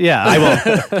me. Yeah, I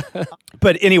will.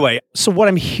 But anyway, so what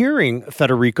I'm hearing,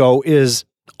 Federico, is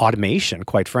automation,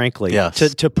 quite frankly.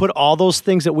 Yes. To put all those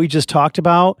things that we just talked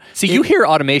about. See, you hear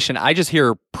automation, I just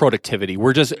hear productivity.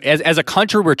 We're just, as a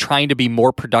country, we're trying to be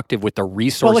more productive with the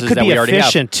resources that we already have. Well, it could be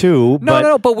efficient too.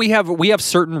 No, but we have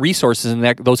certain resources, and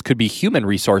those could be human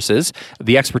resources,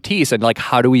 the expertise, and like,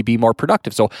 how do we be more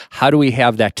productive? So how do we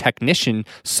have that technician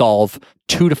solve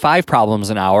 2 to 5 problems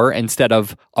an hour instead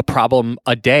of a problem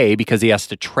a day because he has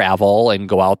to travel and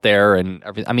go out there and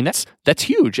everything? That's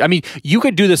huge. You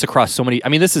could do this across so many.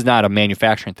 This is not a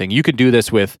manufacturing thing. You could do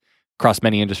this with across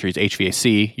many industries,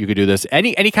 HVAC. You could do this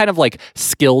any kind of like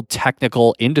skilled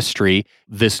technical industry.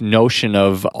 This notion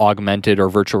of augmented or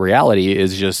virtual reality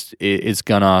is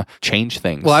gonna change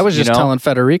things. Well, I was just telling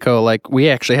Federico, like, we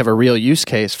actually have a real use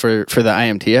case for the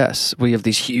IMTS. We have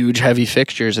these huge, heavy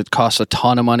fixtures. It costs a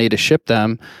ton of money to ship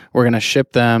them. We're going to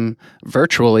ship them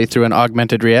virtually through an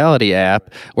augmented reality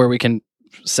app where we can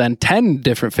send 10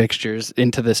 different fixtures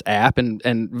into this app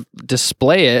and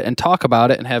display it and talk about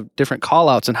it and have different call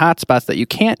outs and hotspots that you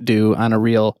can't do on a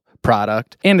real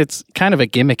product. And it's kind of a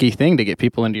gimmicky thing to get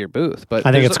people into your booth. But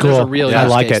I think it's cool. A real I use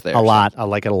like case it there, a lot. I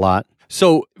like it a lot.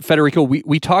 So, Federico,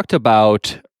 we talked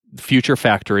about future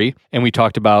factory, and we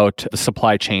talked about the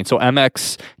supply chain. So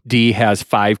MXD has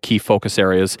 5 key focus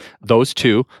areas. Those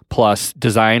 2, plus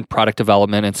design, product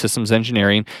development, and systems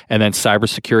engineering, and then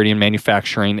cybersecurity and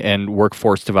manufacturing and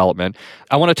workforce development.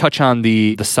 I want to touch on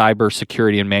the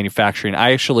cybersecurity and manufacturing.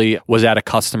 I actually was at a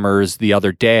customer's the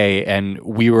other day, and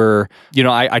we were,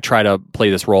 I try to play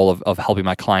this role of helping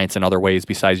my clients in other ways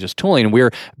besides just tooling, and we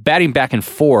were batting back and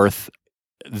forth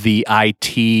the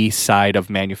IT side of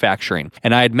manufacturing.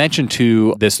 And I had mentioned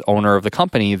to this owner of the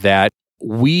company that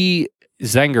we're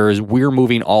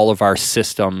moving all of our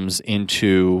systems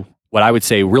into what I would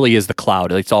say really is the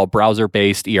cloud. It's all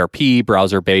browser-based ERP,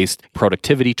 browser-based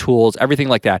productivity tools, everything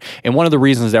like that. And one of the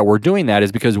reasons that we're doing that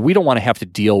is because we don't want to have to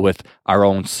deal with our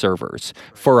own servers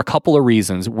for a couple of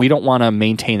reasons. We don't want to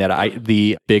maintain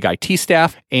the big IT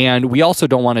staff, and we also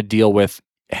don't want to deal with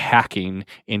hacking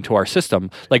into our system.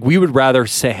 Like, we would rather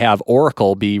have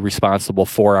Oracle be responsible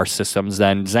for our systems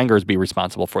than Zengers be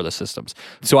responsible for the systems.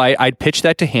 So I pitched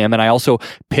that to him, and I also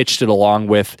pitched it along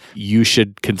with, you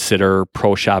should consider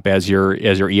ProShop as your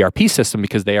ERP system,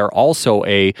 because they are also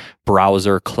a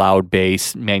browser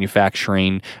cloud-based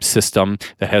manufacturing system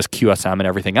that has QSM and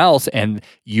everything else, and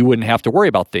you wouldn't have to worry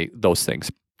about those things.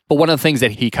 But one of the things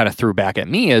that he kind of threw back at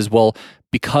me is, well,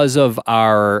 because of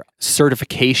our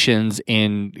certifications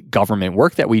in government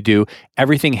work that we do,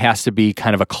 everything has to be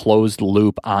kind of a closed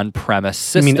loop on-premise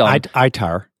system. You mean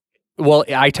ITAR? Well,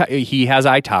 he has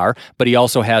ITAR, but he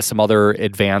also has some other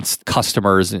advanced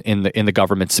customers in the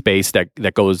government space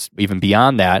that goes even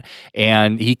beyond that.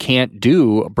 And he can't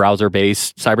do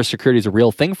browser-based cybersecurity is a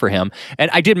real thing for him.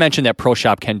 And I did mention that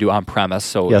ProShop can do on-premise,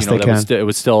 so yes, it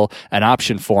was still an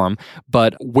option for him.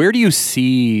 But where do you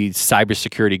see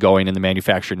cybersecurity going in the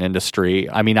manufacturing industry?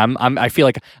 I mean, I feel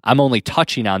like I'm only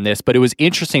touching on this, but it was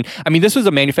interesting. I mean, this was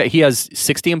a he has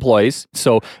 60 employees,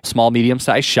 so small,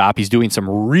 medium-sized shop. He's doing some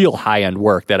real high-end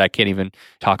work that I can't even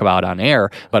talk about on air.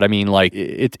 But I mean, like,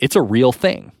 it's a real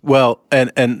thing. Well,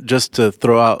 and just to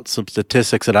throw out some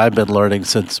statistics that I've been learning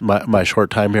since my short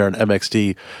time here in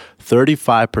MXD,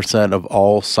 35% of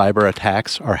all cyber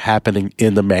attacks are happening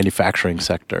in the manufacturing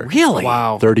sector. Really?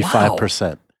 Wow.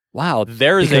 35%. Wow.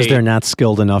 Because they're not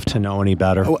skilled enough to know any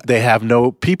better. They have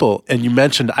no people. And you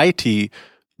mentioned IT.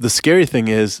 The scary thing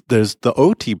is there's the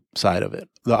OT side of it,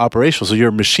 the operational. So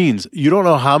your machines, you don't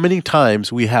know how many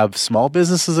times we have small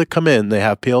businesses that come in, they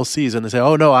have PLCs and they say,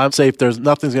 oh no, I'm safe. There's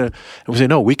nothing's going to, and we say,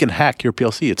 no, we can hack your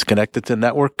PLC. It's connected to the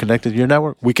network, connected to your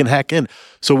network. We can hack in.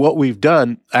 So what we've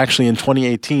done, actually in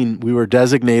 2018, we were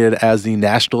designated as the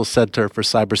National Center for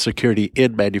Cybersecurity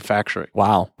in Manufacturing.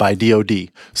 Wow. By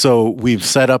DoD. So we've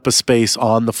set up a space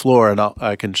on the floor, and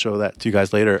I can show that to you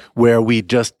guys later, where we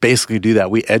just basically do that.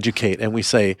 We educate and we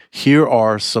say, here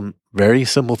are some very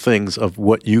simple things of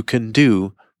what you can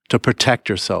do to protect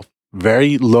yourself.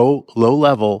 Very low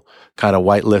level kind of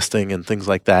whitelisting and things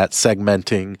like that,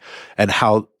 segmenting, and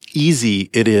how easy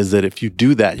it is that if you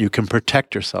do that, you can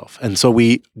protect yourself. And so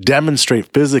we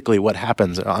demonstrate physically what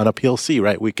happens on a PLC,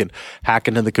 right? We can hack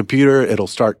into the computer. It'll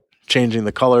start changing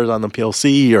the colors on the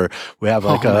PLC, or we have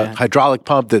like hydraulic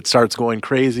pump that starts going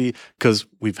crazy because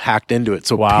we've hacked into it.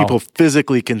 So people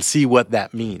physically can see what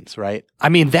that means, right? I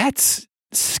mean, that's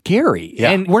scary.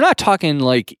 Yeah. And we're not talking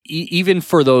like even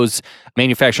for those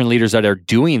manufacturing leaders that are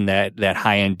doing that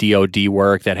high-end DoD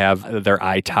work that have their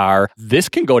ITAR, this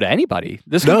can go to anybody.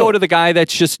 This can go to the guy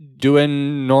that's just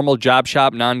doing normal job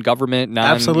shop, non-government,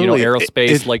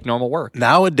 aerospace, like normal work.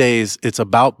 Nowadays, it's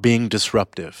about being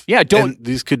disruptive. Yeah, and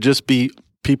these could just be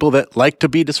people that like to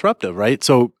be disruptive, right?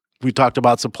 So we talked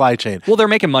about supply chain. Well, they're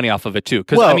making money off of it too.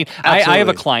 Because I mean, I have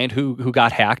a client who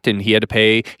got hacked and he had to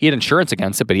pay. He had insurance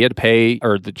against it, but he had to pay,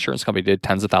 or the insurance company did,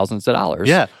 tens of thousands of dollars.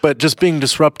 Yeah, but just being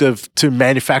disruptive to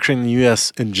manufacturing in the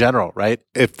U.S. in general, right?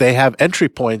 If they have entry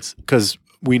points, because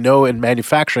we know in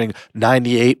manufacturing,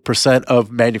 98% of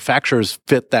manufacturers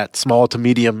fit that small to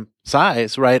medium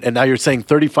size, right? And now you're saying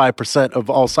 35%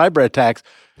 of all cyber attacks.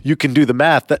 You can do the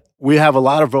math that we have a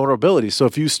lot of vulnerability. So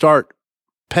if you start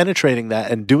penetrating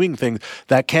that and doing things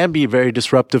that can be very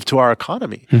disruptive to our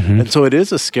economy. Mm-hmm. And so it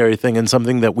is a scary thing and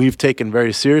something that we've taken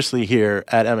very seriously here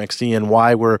at MXD, and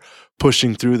why we're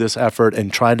pushing through this effort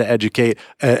and trying to educate.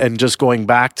 And just going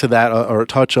back to that or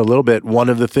touch a little bit, one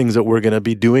of the things that we're going to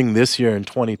be doing this year in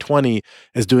 2020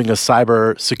 is doing a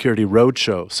cyber security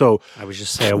roadshow. So I would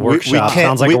just say a workshop.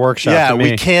 Sounds like a workshop to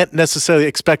me. We can't necessarily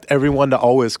expect everyone to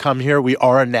always come here. We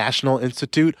are a national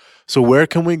institute. So where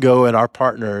can we go and our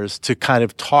partners to kind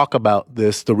of talk about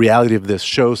this, the reality of this,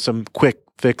 show some quick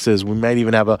fixes? We might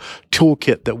even have a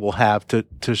toolkit that we'll have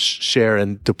to share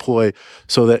and deploy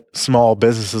so that small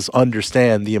businesses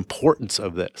understand the importance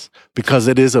of this, because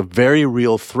it is a very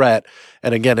real threat.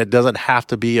 And again, it doesn't have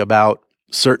to be about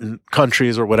certain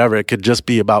countries or whatever. It could just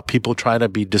be about people trying to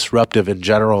be disruptive in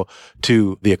general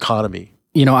to the economy.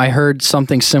 You know, I heard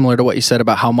something similar to what you said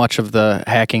about how much of the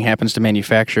hacking happens to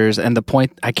manufacturers. And the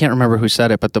point, I can't remember who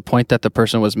said it, but the point that the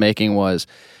person was making was,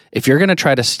 if you're going to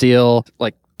try to steal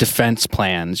like defense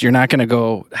plans, you're not going to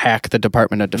go hack the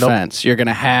Department of Defense. Nope. You're going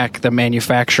to hack the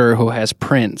manufacturer who has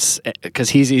prints, because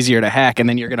he's easier to hack. And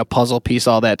then you're going to puzzle piece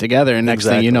all that together. And next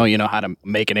thing you know how to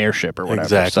make an airship or whatever.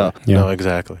 Exactly. So, No,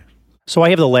 exactly. So I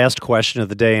have the last question of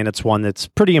the day, and it's one that's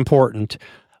pretty important.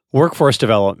 Workforce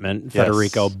development,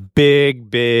 Federico, big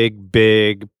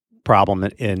problem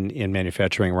in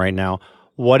manufacturing right now.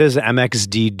 What is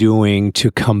MXD doing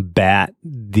to combat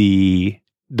the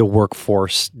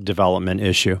workforce development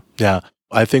issue? Yeah,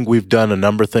 I think we've done a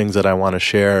number of things that I want to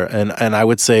share. And I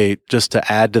would say, just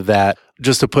to add to that,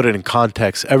 just to put it in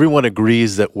context, everyone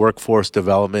agrees that workforce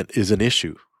development is an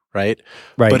issue, right?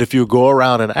 But if you go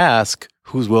around and ask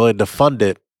who's willing to fund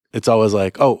it, it's always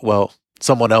like, oh, well,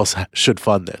 someone else should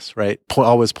fund this, right?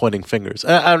 Always pointing fingers.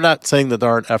 And I'm not saying that there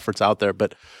aren't efforts out there,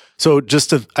 but so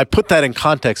I put that in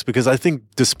context because I think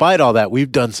despite all that,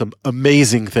 we've done some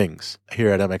amazing things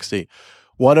here at MXD.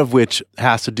 One of which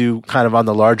has to do kind of on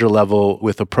the larger level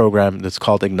with a program that's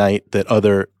called Ignite that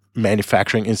other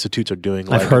manufacturing institutes are doing.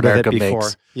 Like I've heard America of it before.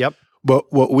 Makes. Yep.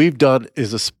 But what we've done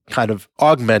is kind of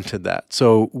augmented that.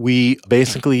 So we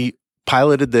basically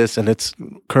piloted this, and it's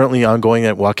currently ongoing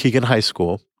at Waukegan High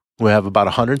School. We have about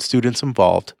 100 students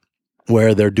involved,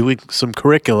 where they're doing some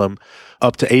curriculum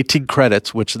up to 18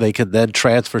 credits, which they can then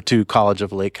transfer to College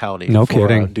of Lake County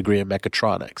for a degree in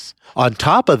mechatronics. On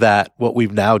top of that, what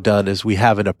we've now done is we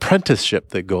have an apprenticeship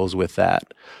that goes with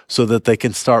that so that they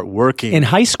can start working. In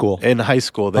high school? In high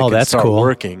school. They can start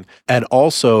working. And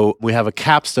also, we have a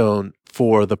capstone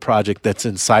for the project that's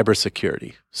in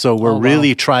cybersecurity. So we're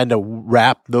really trying to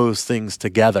wrap those things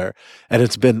together. And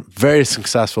it's been very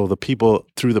successful. The people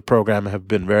through the program have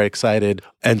been very excited.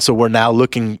 And so we're now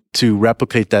looking to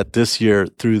replicate that this year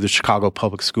through the Chicago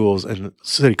Public Schools and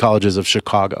City Colleges of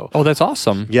Chicago. Oh, that's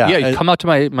awesome. Yeah. Yeah, come out to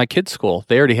my kids' school.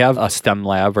 They already have a STEM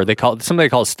lab, or some they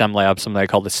call it STEM lab, some they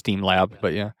call it STEAM lab,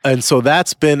 but yeah. And so we're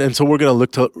going to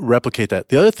look to replicate that.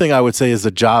 The other thing I would say is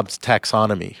the jobs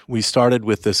taxonomy. We started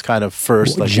with this kind of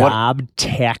first job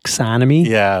taxonomy.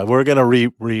 Yeah, we're going to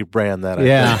rebrand that.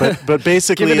 I think. But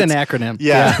basically, give it an acronym.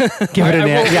 Yeah, give it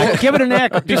an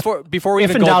acronym. Before we if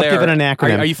even in go doubt, there, give it an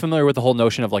acronym. Are you familiar with the whole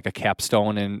notion of like a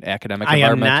capstone in academic I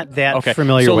environment? am not that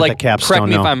familiar with a capstone. Correct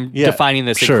me if I'm defining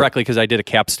this Sure. incorrectly, because I did a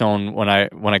capstone when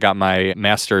I got my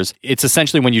master's. It's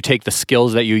essentially when you take the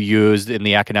skills that you used in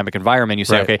the academic environment, you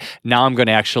say, okay, now I'm going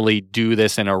to actually do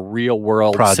this in a real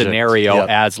world scenario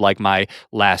as like my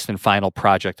last and final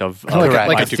project of like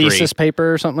my a degree. Thesis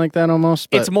paper or something like that almost.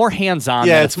 It's more hands-on.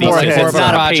 Yeah, than it's a more thesis. hands-on. It's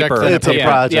not a Project paper. than a It's a paper.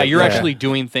 project. Yeah, you're Yeah. actually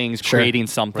doing things, creating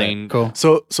something. Cool.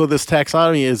 So this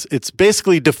taxonomy it's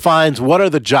basically defines what are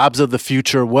the jobs of the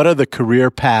future, what are the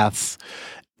career paths,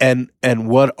 and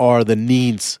what are the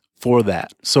needs for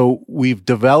that. So we've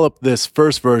developed this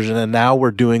first version, and now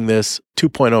we're doing this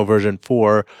 2.0 version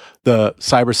for the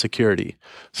cybersecurity,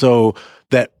 so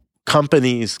that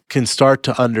companies can start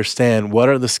to understand what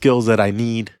are the skills that I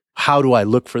need. How do I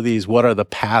look for these? What are the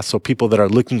paths? So people that are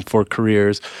looking for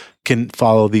careers can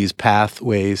follow these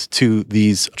pathways to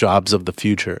these jobs of the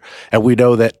future. And we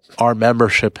know that our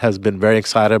membership has been very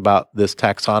excited about this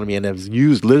taxonomy and has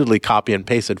used literally copy and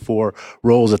pasted for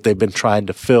roles that they've been trying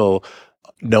to fill,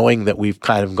 knowing that we've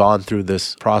kind of gone through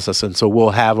this process. And so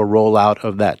we'll have a rollout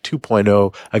of that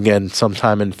 2.0 again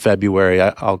sometime in February.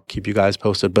 I'll keep you guys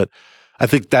posted. But I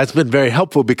think that's been very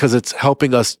helpful because it's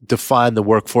helping us define the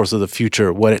workforce of the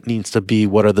future, what it needs to be,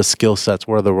 what are the skill sets,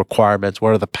 what are the requirements,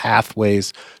 what are the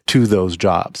pathways to those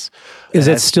jobs. Is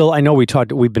it still, I know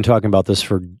we've been talking about this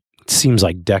for, it seems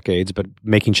like decades, but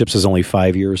MakingChips is only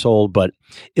 5 years old, but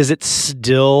is it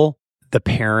still the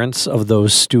parents of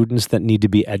those students that need to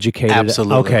be educated?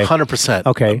 Absolutely. Okay. 100%.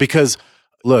 Okay. Because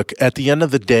look, at the end of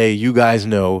the day, you guys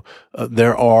know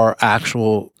there are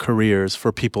actual careers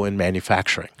for people in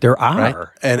manufacturing. There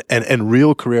are. Right? And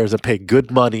real careers that pay good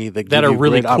money. That are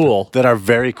really cool. That are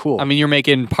very cool. I mean, you're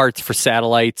making parts for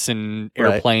satellites and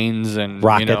airplanes and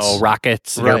rockets,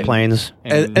 Right. airplanes,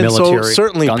 and military. so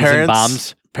certainly guns and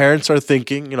bombs. Parents are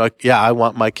thinking, I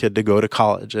want my kid to go to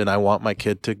college and I want my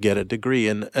kid to get a degree.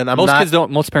 And Most parents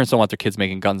don't want their kids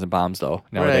making guns and bombs though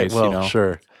nowadays. Right, well,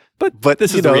 sure. But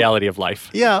this is the reality of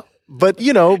life. Yeah, but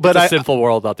it's a sinful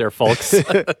world out there, folks.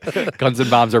 Guns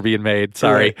and bombs are being made.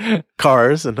 Sorry,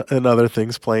 cars and other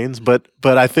things, planes. But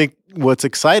I think what's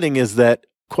exciting is that,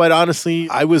 quite honestly,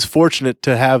 I was fortunate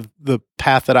to have the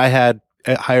path that I had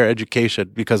at higher education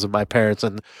because of my parents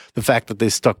and the fact that they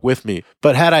stuck with me.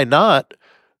 But had I not,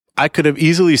 I could have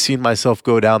easily seen myself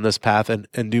go down this path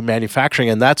and do manufacturing.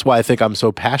 And that's why I think I'm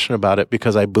so passionate about it,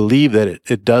 because I believe that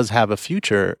it does have a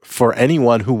future for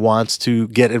anyone who wants to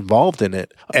get involved in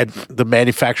it. And the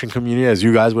manufacturing community, as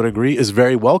you guys would agree, is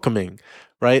very welcoming,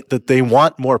 right? That they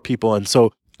want more people. And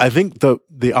so I think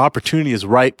the opportunity is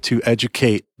ripe to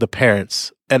educate the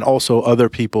parents and also other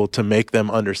people to make them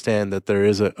understand that there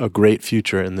is a great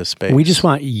future in this space. We just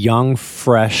want young,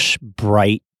 fresh,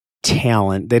 bright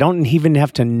talent. They don't even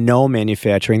have to know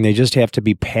manufacturing. They just have to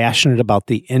be passionate about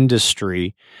the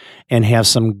industry and have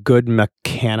some good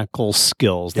mechanical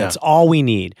skills. That's all we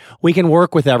need. We can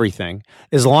work with everything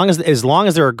as long as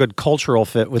they're a good cultural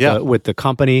fit with the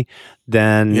company.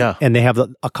 Then and they have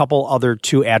a couple other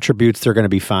 2 attributes, they're going to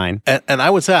be fine. And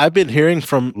I would say I've been hearing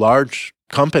from large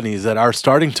companies that are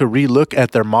starting to relook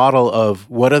at their model of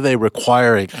what are they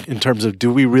requiring in terms of, do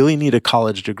we really need a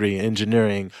college degree in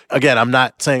engineering? Again, I'm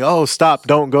not saying, stop,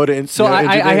 don't go to engineering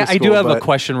I school, do have a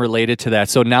question related to that.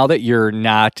 So now that you're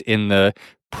not in the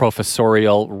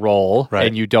professorial role, Right.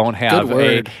 and you don't have Good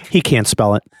word. He can't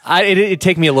spell it. It'd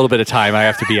take me a little bit of time, I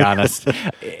have to be honest.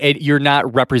 You're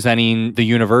not representing the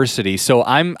university. So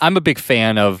I'm a big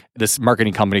fan of this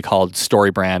marketing company called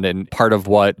StoryBrand, and part of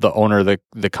what the owner of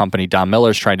the company, Don Miller,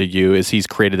 is trying to do is he's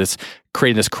creating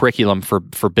this curriculum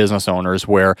for business owners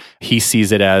where he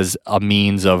sees it as a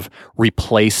means of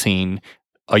replacing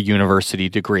a university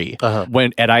degree.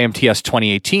 When at IMTS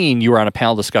 2018, you were on a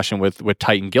panel discussion with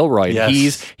Titan Gilroy.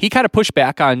 Yes. He kind of pushed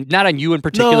back on, not on you in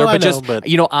particular, No, but I know, just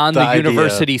on the idea.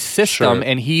 university system. Sure.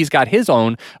 And he's got his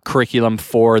own curriculum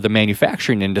for the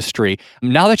manufacturing industry.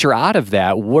 Now that you're out of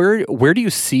that, where do you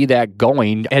see that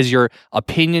going? Has your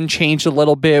opinion changed a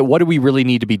little bit? What do we really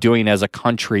need to be doing as a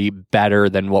country better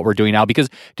than what we're doing now? Because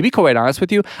to be quite honest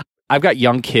with you, I've got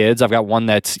young kids. I've got one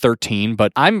that's 13,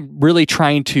 but I'm really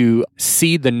trying to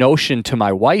seed the notion to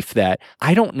my wife that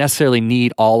I don't necessarily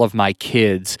need all of my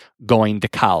kids going to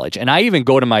college. And I even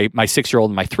go to my 6-year-old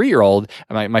and my 3-year-old.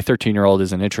 My 13-year-old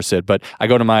isn't interested, but I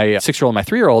go to my 6-year-old and my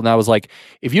 3-year-old, and I was like,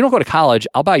 if you don't go to college,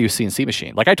 I'll buy you a CNC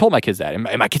machine. Like I told my kids that, and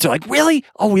my kids are like, really?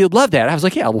 Oh, we would love that. I was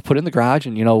like, yeah, we'll put it in the garage,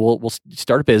 and we'll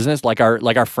start a business like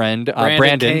our friend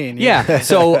Brandon. Kane, yeah.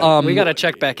 So we got to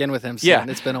check back in with him soon. Yeah.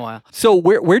 It's been a while. So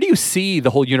where do you see the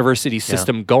whole university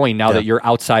system going now that you're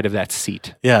outside of that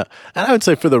seat? Yeah. And I would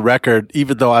say, for the record,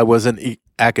 even though I was in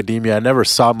academia, I never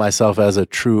saw myself as a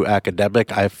true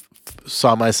academic. I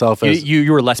saw myself as...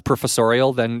 You were less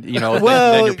professorial than,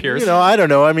 well, than your peers? I don't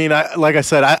know. I mean, like I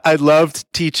said, I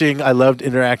loved teaching. I loved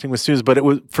interacting with students, but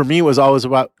for me, it was always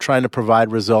about trying to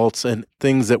provide results and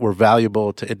things that were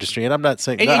valuable to industry. And I'm not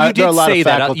saying... And you did say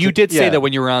that. You did say that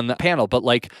when you were on the panel, but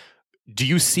do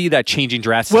you see that changing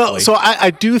drastically? Well, so I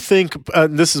do think,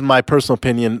 this is my personal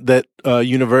opinion, that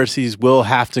universities will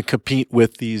have to compete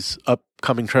with these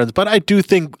upcoming trends. But I do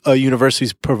think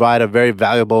universities provide a very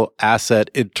valuable asset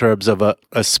in terms of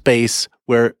a space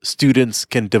where students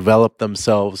can develop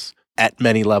themselves at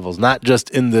many levels, not just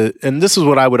and this is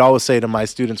what I would always say to my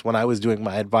students when I was doing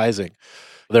my advising.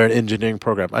 They're an engineering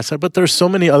program. I said, but there's so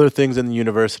many other things in the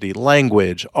university,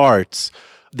 language, arts,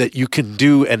 that you can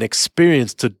do and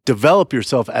experience to develop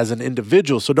yourself as an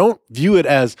individual. So don't view it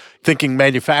as thinking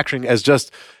manufacturing as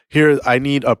just, here, I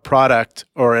need a product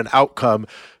or an outcome.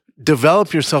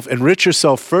 Develop yourself, enrich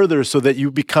yourself further so that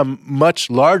you become much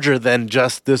larger than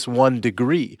just this one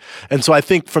degree. And so I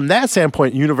think from that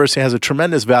standpoint, university has a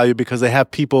tremendous value because they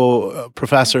have people,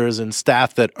 professors and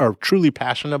staff that are truly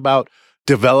passionate about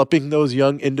developing those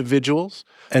young individuals.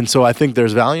 And so I think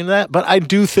there's value in that. But I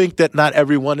do think that not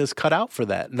everyone is cut out for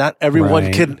that. Not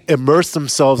everyone can immerse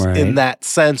themselves in that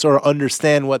sense or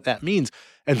understand what that means.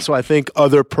 And so I think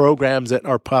other programs that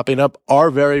are popping up are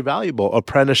very valuable.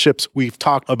 Apprenticeships we've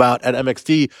talked about at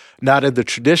MXD, not in the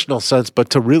traditional sense,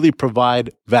 but to really provide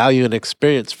value and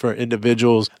experience for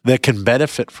individuals that can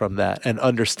benefit from that and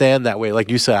understand that way.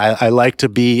 Like you said, I like to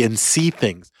be and see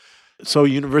things. So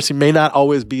university may not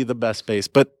always be the best space,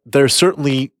 but they're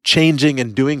certainly changing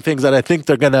and doing things that I think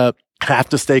they're going to have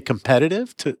to stay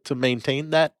competitive to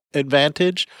maintain that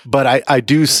advantage. But I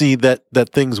do see that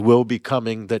things will be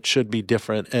coming that should be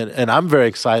different. And I'm very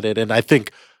excited. And I think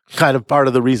kind of part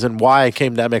of the reason why I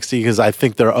came to MXD, because I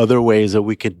think there are other ways that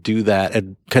we could do that,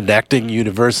 and connecting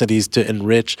universities to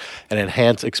enrich and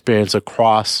enhance experience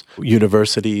across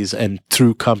universities and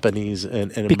through companies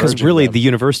and because really the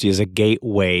university is a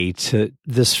gateway to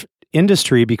this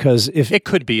industry. Because if it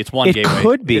could be, it's one gateway.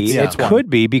 It could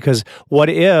be because what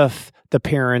if the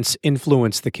parents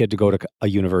influence the kid to go to a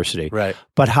university? Right.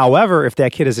 But however, if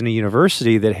that kid is in a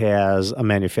university that has a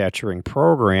manufacturing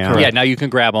program, now you can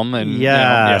grab them and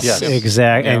yes.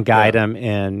 Exactly, and guide them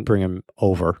and bring them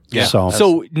over. Yeah.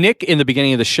 So Nick, in the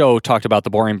beginning of the show, talked about the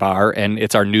Boring Bar, and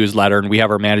it's our newsletter, and we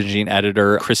have our managing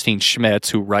editor, Christine Schmitz,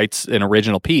 who writes an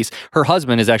original piece. Her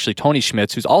husband is actually Tony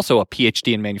Schmitz, who's also a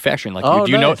PhD in manufacturing. Like you.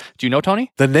 Do you know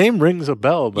Tony? The name rings a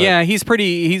bell. But Yeah, he's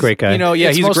great guy.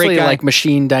 It's he's a mostly great guy. like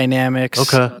machine dynamics.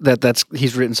 Okay.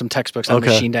 He's written some textbooks on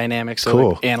machine dynamics. So Cool.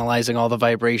 like analyzing all the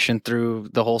vibration through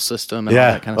the whole system and all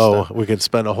that kind of stuff. We could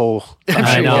spend a whole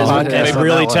I know. It's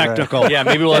really technical. Yeah,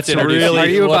 maybe we'll have to introduce you. Are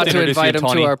you we'll have about to introduce invite you him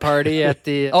to Tony. our party at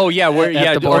the? Oh yeah,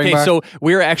 at the Boring Bar? So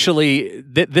we're actually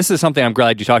this is something I'm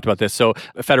glad you talked about this. So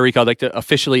Federico, I'd like to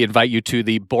officially invite you to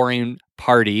the Boring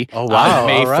Party. Oh wow! On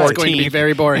May 14th. It's going to be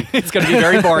very boring. It's going to be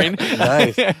very boring.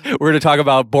 Nice. We're going to talk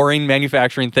about boring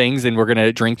manufacturing things, and we're going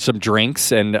to drink some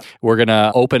drinks, and we're going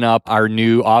to open up our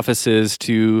new offices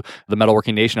to the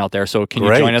Metalworking Nation out there. So can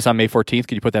you join us on May 14th?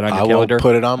 Can you put that on your calendar? I will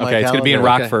put it on my calendar. Okay, it's going to be in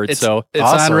Rockford. Okay. So it's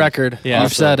awesome. on record. Yeah.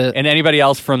 You've said it. And anybody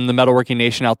else from the Metalworking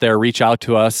Nation out there, reach out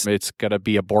to us. It's going to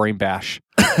be a boring bash.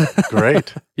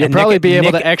 Great. You'll And probably be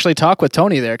able Nick- to actually talk with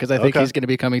Tony there because I think Okay. he's going to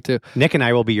be coming too. Nick and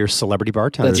I will be your celebrity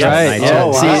bartenders. That's right. that night, Yeah. too. Oh,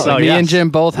 wow. See, So, me yes. and Jim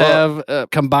both have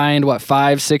combined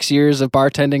 5-6 years of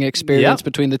bartending experience Yep.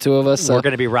 between the two of us. So We're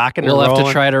going to be rocking and we'll have rolling.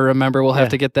 to try to remember. We'll have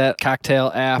to get that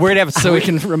cocktail app. We're gonna have so we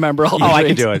can remember all the Oh, I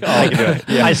can drinks. do it. I can do it.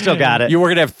 Yeah. I still got it. We're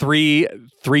gonna have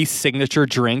three signature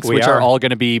drinks, We which are are. all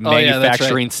going to be Oh, yeah, that's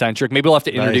manufacturing centric. Maybe we'll have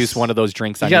to introduce Nice. one of those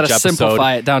drinks You on got each to episode.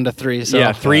 simplify it down to 3. So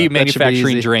yeah, 3 that should be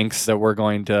manufacturing easy. drinks that we're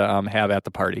going to have at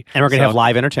the party. And we're going to have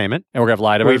live entertainment. And we're going to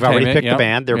have live We've already entertainment. picked Yep. the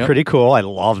band. They're Yep. pretty cool. I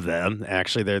love them.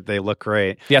 Actually, they look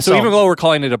great. Yeah, so even though we're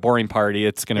calling it a boring party,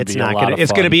 it's going to it's be not a lot gonna, of it's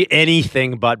fun. going to be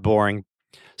anything but boring.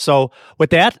 So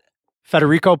with that,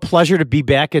 Federico, pleasure to be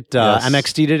back at Yes.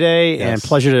 MXD today, and Yes.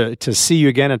 pleasure to see you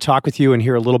again and talk with you and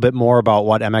hear a little bit more about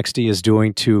what MXD is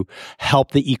doing to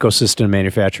help the ecosystem in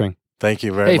manufacturing. Thank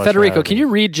you very Hey, much. for Federico, having can me. you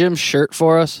read Jim's shirt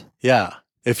for us? Yeah.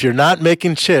 If you're not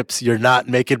making chips, you're not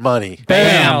making money.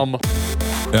 Bam!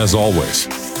 As always,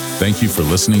 thank you for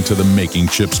listening to the Making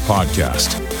Chips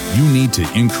podcast. You need to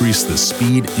increase the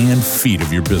speed and feed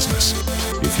of your business.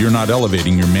 If you're not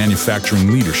elevating your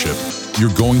manufacturing leadership,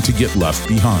 you're going to get left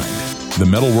behind. The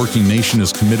metalworking nation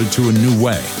is committed to a new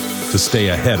way to stay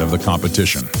ahead of the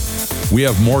competition. We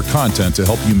have more content to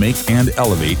help you make and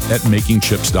elevate at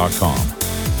MakingChips.com.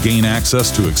 Gain access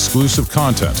to exclusive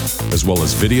content, as well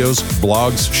as videos,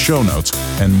 blogs, show notes,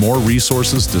 and more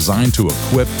resources designed to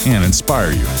equip and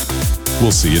inspire you.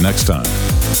 We'll see you next time.